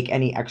didn't take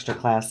any extra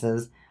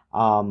classes.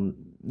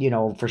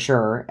 For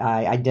sure.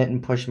 I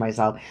didn't push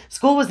myself.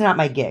 School was not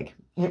my gig.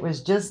 It was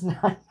just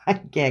not my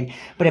gig.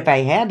 But if I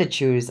had to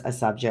choose a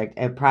subject,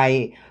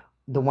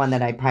 the one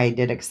that I probably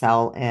did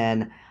excel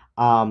in,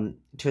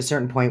 to a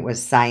certain point,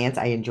 was science.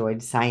 I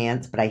enjoyed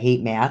science, but I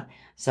hate math.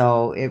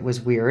 So it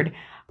was weird.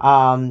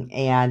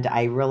 And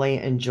I really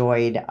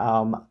enjoyed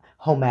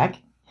home ec.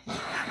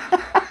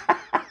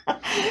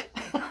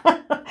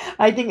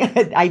 I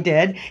think I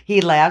did.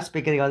 He laughs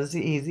because he goes,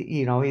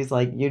 he's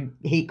like, you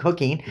hate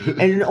cooking.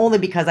 And only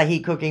because I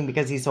hate cooking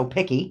because he's so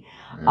picky.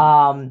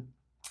 So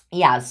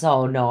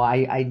no,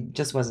 I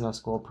just wasn't a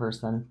school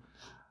person.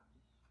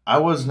 I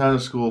was not a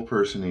school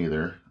person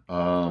either.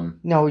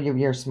 No,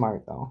 you're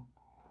smart though.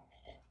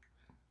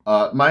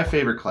 My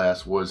favorite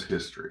class was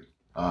history.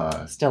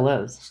 Still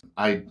is.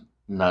 I'm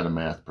not a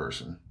math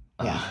person.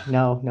 Yeah,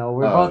 no,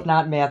 we're both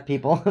not math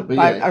people. But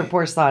our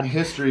poor son.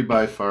 History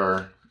by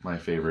far my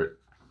favorite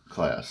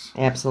class.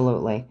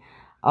 Absolutely.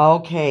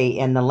 Okay,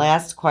 and the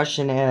last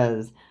question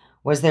is: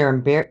 was there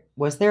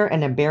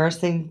an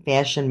embarrassing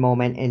fashion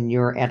moment in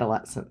your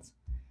adolescence?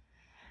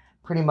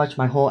 Pretty much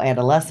my whole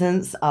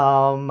adolescence.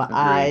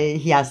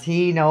 Yes,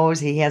 he knows.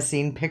 He has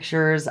seen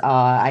pictures. You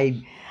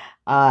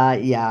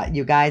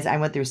guys, I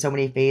went through so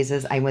many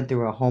phases. I went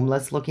through a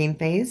homeless looking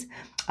phase,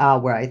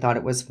 where I thought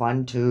it was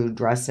fun to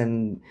dress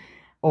in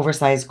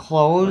oversized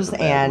clothes,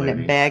 like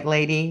and bag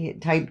lady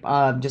type.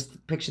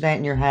 Just picture that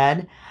in your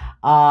head.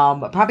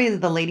 Probably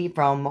the lady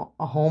from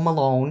Home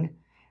Alone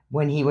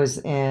when he was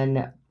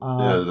in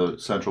the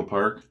Central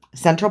Park.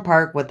 Central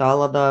Park with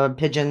all of the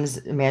pigeons.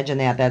 Imagine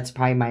that. That's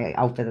probably my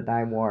outfit that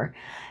I wore.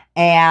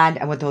 And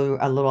I went through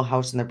a Little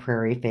House on the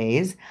Prairie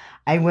phase.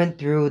 I went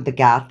through the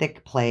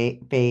Gothic play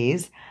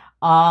phase.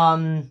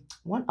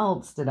 What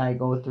else did I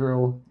go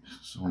through?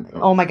 So,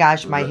 Oh my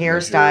gosh, my the hair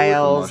with the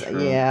hairstyles.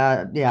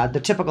 mushroom. Yeah, the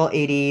typical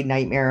 80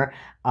 nightmare.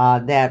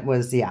 That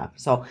was, yeah.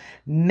 So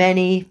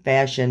many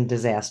fashion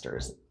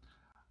disasters.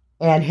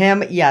 And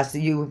him, yes,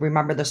 you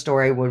remember the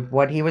story with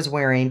what he was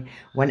wearing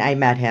when I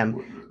met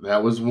him.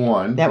 That was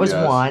one. That was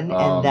Yes. one.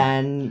 And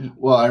then,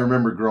 Well, I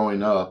remember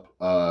growing up.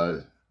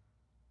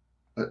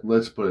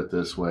 Let's put it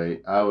this way: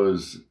 I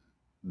was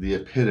the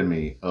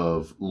epitome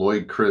of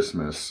Lloyd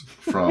Christmas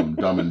from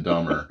Dumb and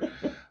Dumber.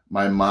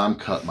 My mom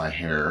cut my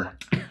hair.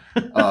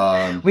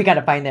 We got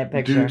to find that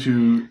picture. Due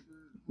to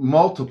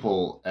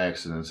multiple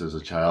accidents as a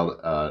child,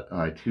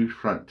 my two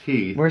front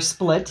teeth were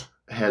split.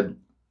 Had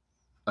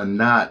a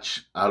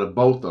notch out of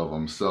both of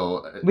them.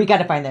 So we got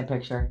to find that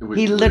picture.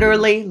 He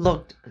literally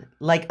looked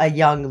like a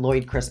young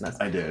Lloyd Christmas.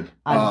 I did.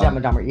 On Dumb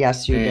and Dumber.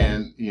 Yes, you did.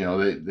 And, you know,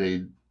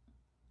 they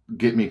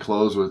get me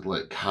clothes with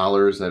like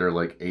collars that are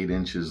like 8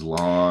 inches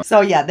long.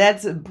 So yeah,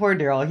 that's poor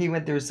Darryl. He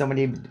went through so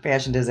many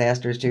fashion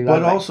disasters too.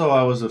 But also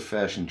I was a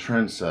fashion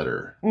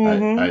trendsetter,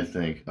 I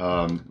think.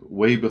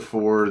 Way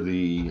before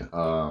the,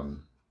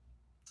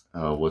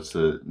 what's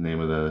the name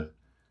of the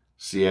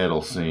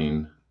Seattle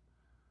scene?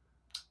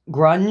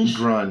 Grunge?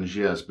 Grunge,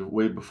 yes. But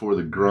way before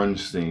the grunge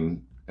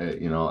scene,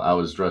 you know, I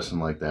was dressing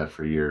like that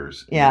for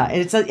years. Yeah,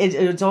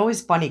 it's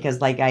always funny because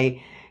like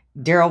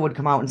Darryl would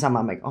come out and something.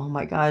 I'm like, oh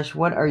my gosh,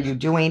 what are you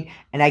doing?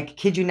 And I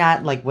kid you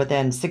not, like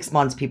within 6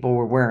 months, people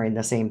were wearing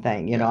the same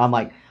thing. You know, I'm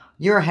like,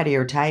 you're ahead of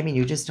your time and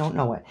you just don't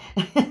know it.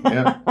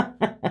 Yeah.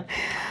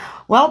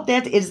 Well,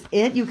 that is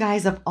it, you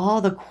guys, of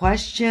all the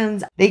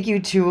questions. Thank you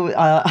to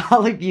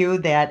all of you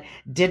that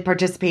did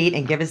participate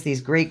and give us these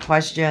great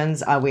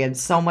questions. We had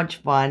so much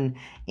fun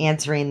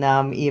answering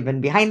them, even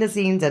behind the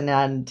scenes. And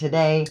then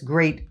today,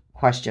 great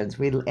questions.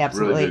 We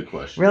absolutely,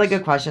 really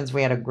good questions.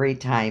 We had a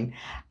great time.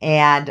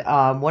 And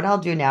what I'll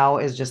do now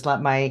is just let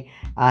my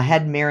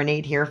head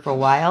marinate here for a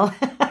while.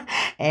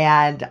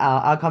 And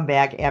I'll come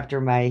back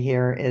after my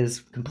hair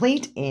is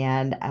complete.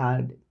 And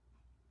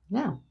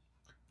now.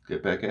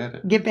 Get back at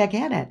it. Get back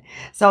at it.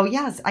 So,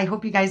 yes, I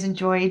hope you guys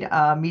enjoyed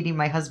meeting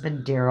my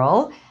husband,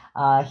 Darryl.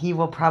 He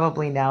will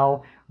probably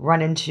now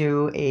run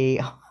into a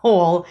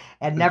hole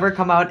and never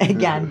come out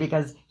again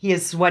because he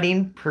is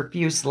sweating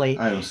profusely.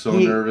 I am so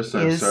nervous.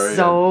 I'm sorry. He is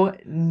so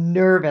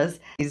nervous.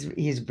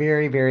 He's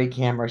very, very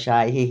camera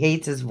shy. He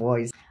hates his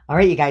voice. All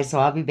right, you guys, so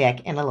I'll be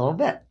back in a little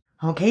bit.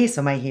 Okay,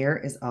 so my hair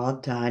is all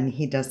done.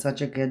 He does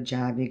such a good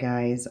job, you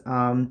guys.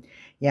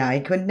 Yeah, I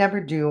could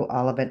never do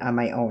all of it on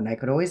my own. I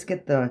could always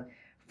get the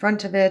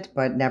front of it,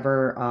 but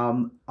never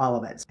all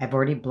of it. I've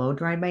already blow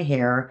dried my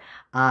hair,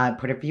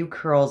 put a few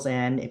curls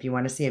in. If you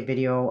want to see a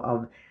video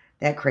of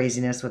that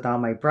craziness with all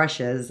my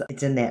brushes,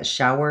 it's in that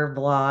shower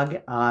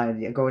vlog.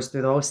 It goes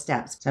through those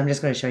steps. So I'm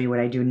just going to show you what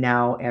I do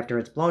now after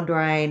it's blow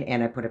dried,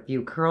 and I put a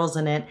few curls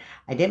in it.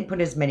 I didn't put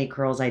as many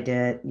curls as I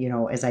did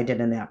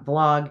in that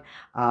vlog.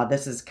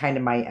 This is kind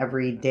of my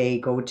everyday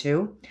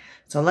go-to.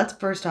 So let's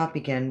first off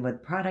begin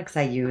with products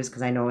I use,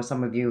 because I know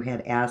some of you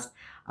had asked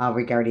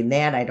regarding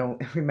that. I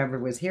don't remember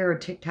if it was here or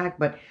TikTok,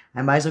 but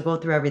I might as well go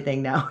through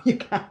everything now, you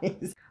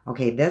guys.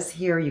 Okay, this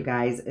here, you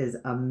guys, is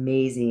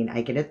amazing.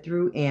 I get it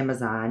through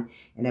Amazon,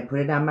 and I put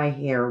it on my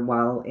hair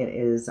while it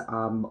is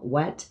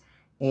wet,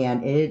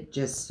 and it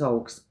just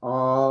soaks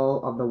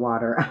all of the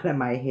water out of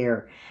my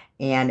hair.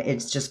 And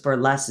it's just for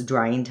less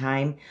drying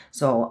time.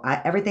 So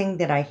everything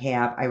that I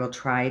have, I will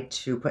try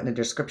to put in the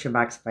description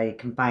box if I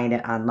can find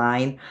it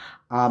online.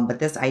 But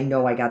this I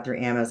know I got through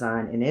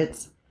Amazon, and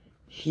it's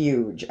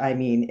huge. I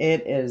mean,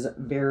 it is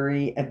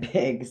very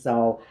big.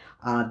 So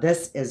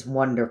this is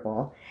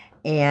wonderful.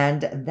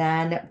 And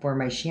then for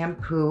my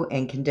shampoo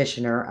and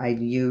conditioner, I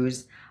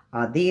use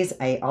these.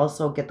 I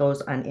also get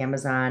those on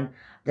Amazon.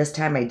 This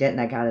time I didn't.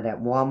 I got it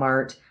at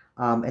Walmart.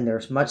 And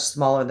they're much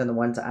smaller than the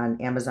ones on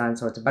Amazon.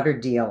 So it's a better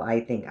deal, I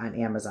think, on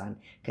Amazon.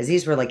 Because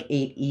these were like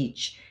 $8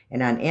 each.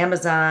 And on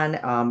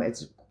Amazon,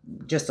 it's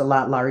just a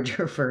lot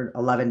larger for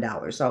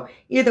 $11. So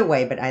either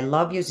way, but I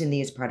love using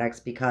these products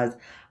because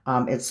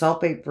it's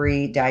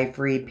sulfate-free,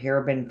 dye-free,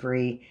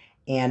 paraben-free,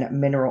 and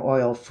mineral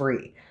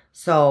oil-free.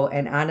 So,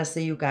 and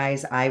honestly, you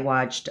guys, I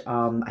watched,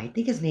 I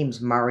think his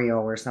name's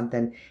Mario or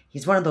something.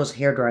 He's one of those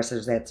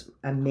hairdressers that's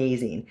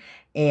amazing.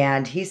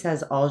 And he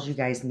says all you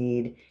guys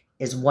need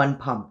is one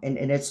pump. And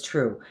it's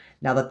true.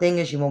 Now, the thing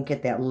is you won't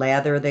get that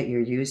lather that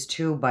you're used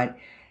to. But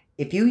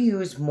if you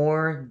use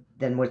more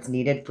than what's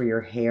needed for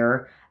your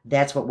hair,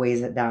 that's what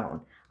weighs it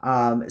down.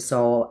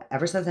 So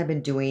ever since I've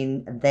been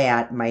doing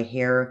that, my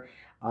hair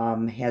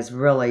has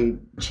really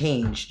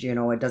changed. You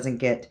know, it doesn't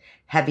get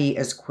heavy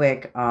as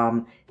quick.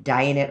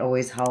 Dyeing it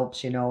always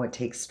helps. You know,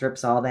 it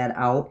strips all that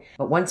out.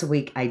 But once a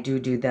week, I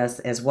do this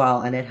as well,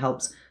 and it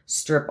helps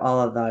strip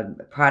all of the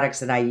products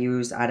that I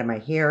use out of my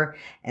hair.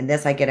 And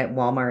this I get at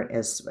Walmart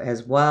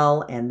as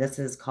well. And this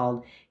is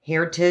called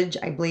Heritage,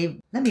 I believe.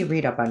 Let me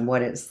read up on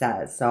what it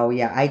says. So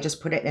yeah, I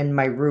just put it in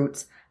my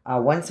roots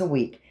once a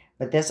week.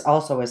 But this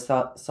also is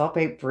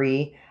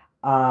sulfate-free,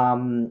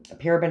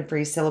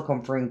 paraben-free,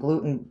 silicone-free,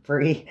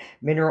 gluten-free,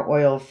 mineral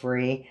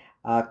oil-free,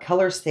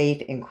 color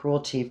safe and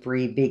cruelty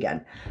free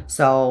vegan.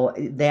 So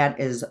that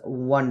is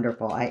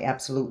wonderful. I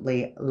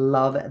absolutely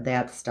love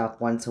that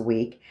stuff once a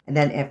week. And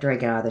then after I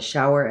get out of the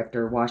shower,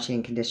 after washing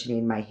and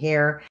conditioning my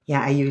hair,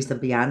 yeah, I use the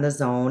Beyond the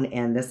Zone,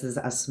 and this is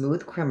a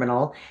smooth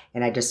criminal,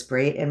 and I just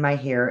spray it in my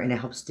hair and it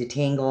helps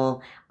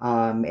detangle.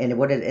 And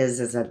what it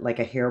is like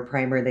a hair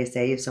primer, they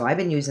say. So I've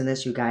been using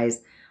this, you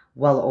guys,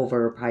 well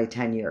over probably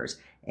 10 years.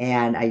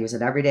 And I use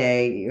it every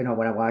day, you know,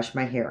 when I wash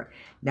my hair.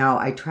 Now,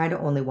 I try to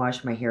only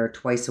wash my hair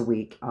twice a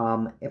week.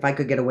 If I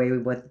could get away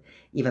with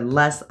even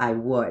less, I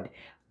would.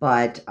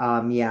 But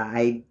yeah,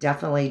 I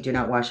definitely do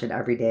not wash it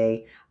every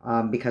day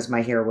because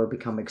my hair will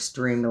become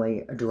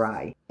extremely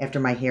dry. After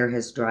my hair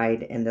has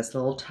dried in this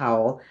little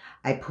towel,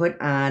 I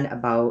put on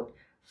about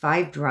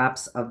 5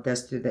 drops of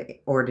this through the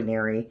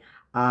Ordinary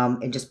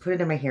and just put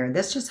it in my hair. And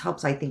this just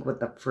helps, I think, with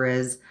the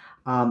frizz.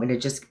 And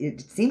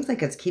it seems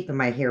like it's keeping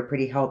my hair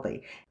pretty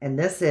healthy. And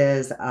this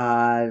is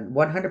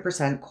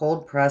 100%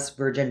 cold pressed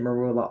virgin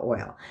marula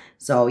oil.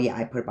 So yeah,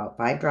 I put about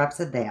 5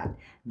 drops of that.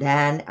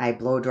 Then I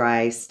blow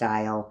dry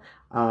style.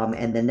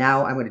 And then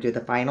now I'm going to do the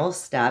final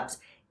steps.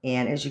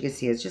 And as you can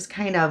see, it's just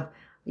kind of,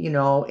 you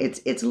know,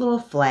 it's a little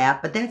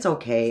flat, but that's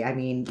okay. I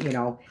mean, you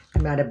know,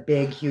 I'm not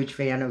a huge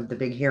fan of the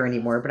big hair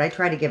anymore, but I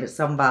try to give it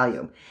some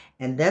volume.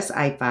 And this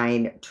I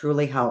find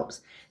truly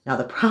helps. Now,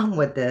 the problem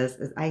with this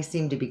is I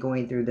seem to be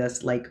going through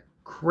this like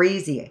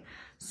crazy.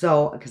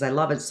 So, because I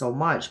love it so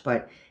much,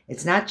 but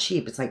it's not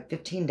cheap. It's like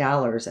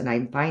 $15. And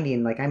I'm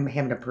finding like I'm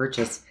having to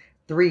purchase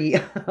 3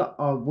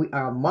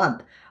 a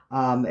month,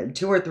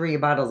 2 or 3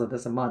 bottles of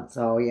this a month.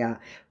 So yeah,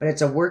 but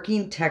it's a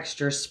working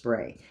texture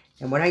spray.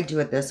 And what I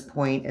do at this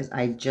point is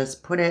I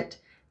just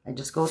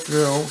go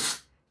through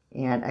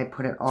and I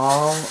put it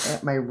all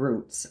at my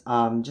roots,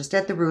 just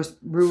at the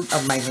root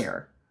of my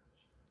hair.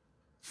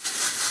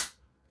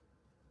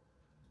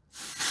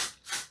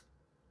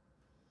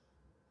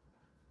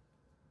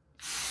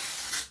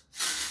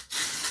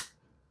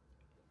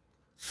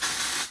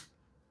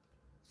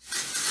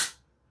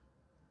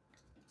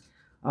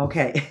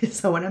 Okay,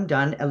 so when I'm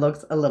done, it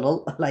looks a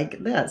little like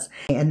this.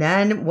 And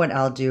then what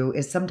I'll do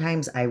is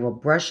sometimes I will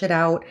brush it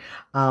out,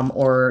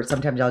 or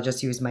sometimes I'll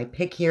just use my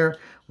pick here,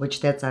 which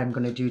that's what I'm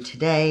going to do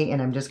today.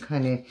 And I'm just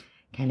kind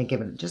of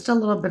giving it just a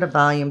little bit of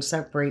volume,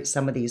 separate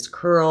some of these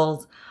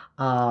curls.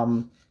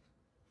 And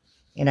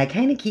I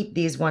kind of keep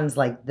these ones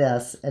like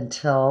this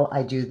until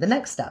I do the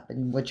next step,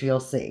 in which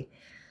you'll see.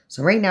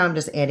 So right now I'm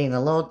just adding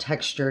a little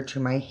texture to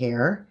my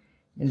hair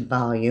and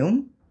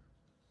volume.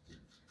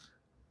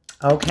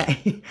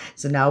 Okay,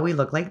 so now we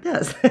look like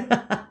this.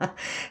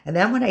 And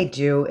then what I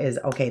do is,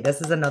 okay, this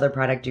is another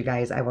product, you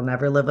guys, I will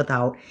never live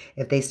without.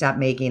 If they stop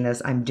making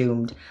this, I'm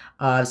doomed.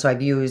 So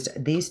I've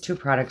used these 2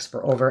 products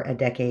for over a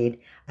decade.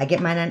 I get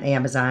mine on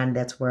Amazon.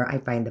 That's where I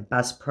find the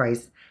best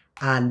price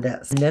on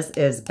this. And this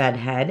is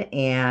Bedhead,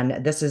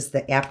 and this is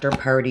the After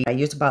Party. I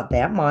use about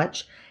that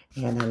much,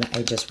 and then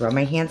I just rub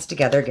my hands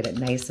together, get it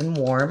nice and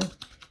warm,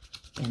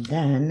 and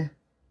then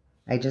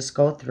I just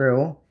go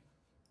through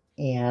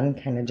and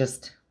kind of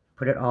just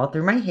put it all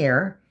through my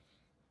hair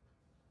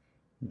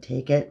and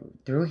take it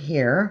through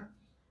here.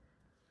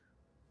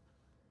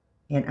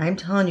 And I'm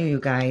telling you,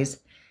 you guys,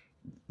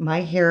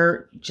 my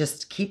hair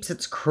just keeps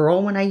its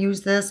curl when I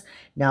use this.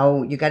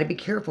 Now, you got to be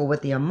careful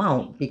with the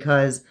amount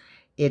because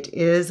it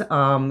is,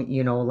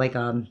 you know, like,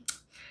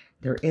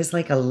 there is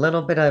like a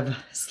little bit of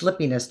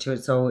slippiness to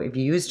it. So if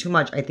you use too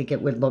much, I think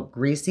it would look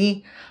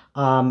greasy.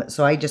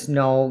 So I just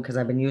know, because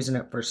I've been using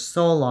it for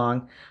so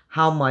long,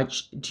 how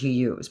much to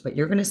use. But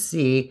you're going to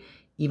see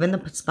even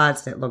the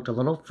spots that looked a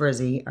little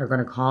frizzy are going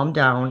to calm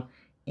down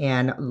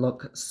and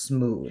look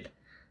smooth.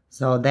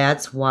 So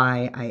that's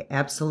why I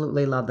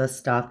absolutely love this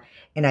stuff.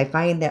 And I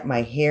find that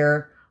my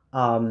hair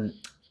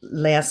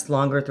lasts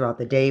longer throughout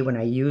the day when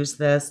I use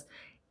this.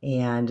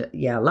 And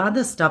yeah, a lot of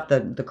this stuff,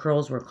 the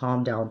curls were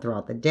calmed down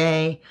throughout the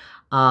day.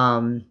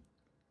 So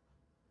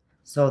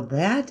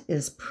that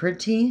is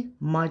pretty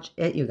much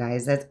it, you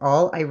guys. That's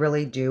all I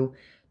really do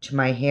to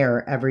my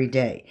hair every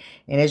day.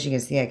 And as you can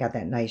see, I got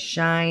that nice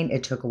shine.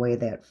 It took away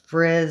that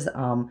frizz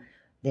that,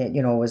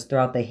 you know, was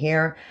throughout the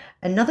hair.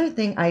 Another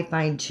thing I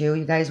find too,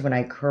 you guys, when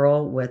I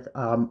curl with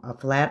a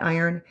flat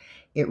iron,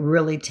 it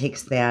really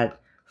takes that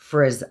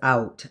frizz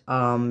out.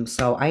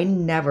 So I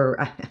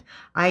never,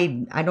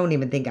 I don't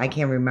even think, I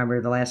can't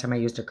remember the last time I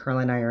used a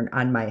curling iron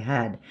on my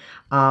head.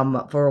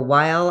 For a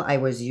while I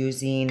was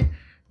using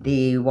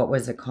the, what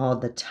was it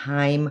called? The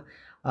Time,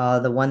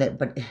 the one that,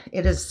 but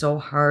it is so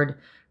hard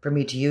for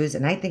me to use,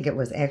 and I think it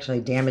was actually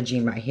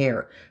damaging my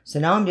hair. So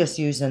now I'm just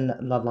using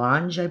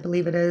Lalange, I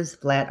believe it is,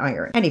 flat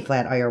iron. Any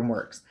flat iron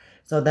works.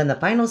 So then the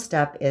final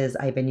step is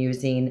I've been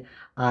using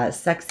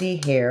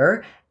Sexy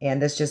Hair, and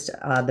this just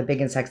the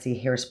Big and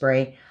Sexy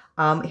hairspray.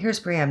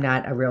 Hairspray I'm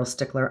not a real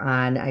stickler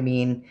on. I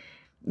mean,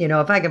 you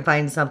know, if I can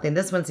find something,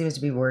 this one seems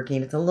to be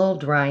working. It's a little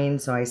drying,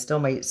 so I still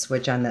might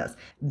switch on this.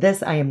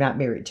 This I am not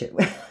married to.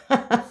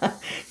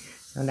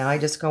 So now I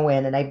just go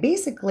in, and I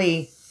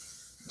basically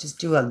just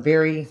do a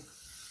very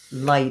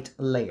light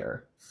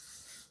layer.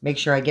 make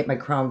sure I get my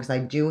crown because I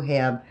do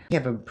have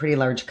a pretty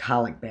large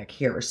colic back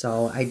here.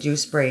 So I do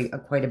spray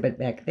quite a bit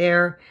back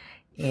there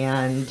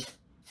and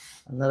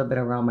a little bit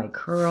around my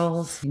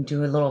curls. And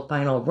do a little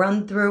final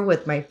run through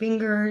with my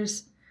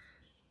fingers.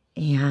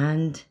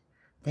 And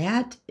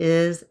that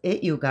is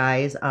it, you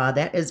guys.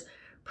 That is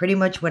pretty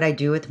much what I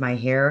do with my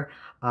hair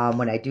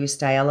when I do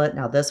style it.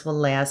 Now this will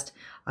last.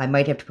 I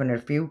might have to put a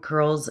few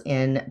curls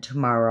in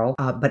tomorrow.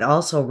 But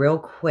also real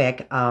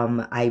quick,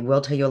 I will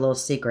tell you a little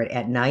secret.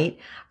 At night,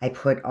 I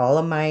put all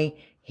of my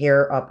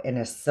hair up in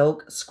a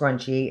silk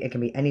scrunchie. It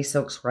can be any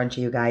silk scrunchie,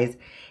 you guys.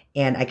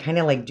 And I kind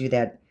of like do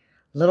that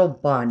little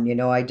bun, you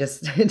know. I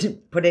just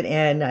put it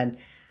in and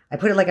I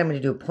put it like I'm going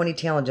to do a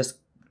ponytail and just,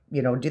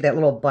 you know, do that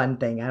little bun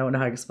thing. I don't know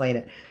how to explain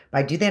it. But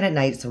I do that at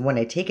night. So when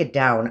I take it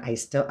down,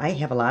 I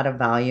have a lot of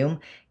volume.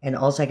 And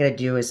all I got to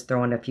do is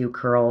throw in a few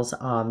curls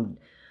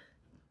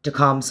to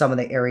calm some of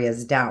the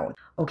areas down.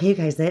 Okay, you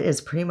guys, that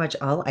is pretty much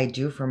all I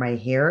do for my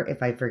hair.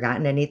 If I've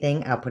forgotten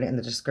anything, I'll put it in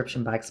the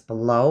description box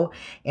below.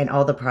 And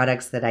all the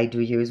products that I do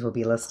use will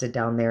be listed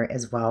down there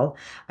as well.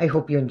 I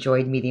hope you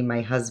enjoyed meeting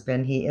my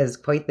husband. He is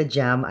quite the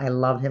gem. I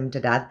love him to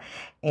death.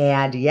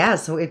 And yeah,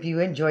 so if you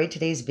enjoyed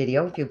today's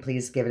video, if you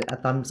please give it a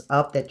thumbs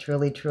up, that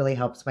truly, truly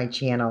helps my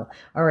channel.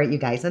 All right, you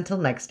guys, until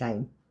next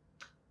time.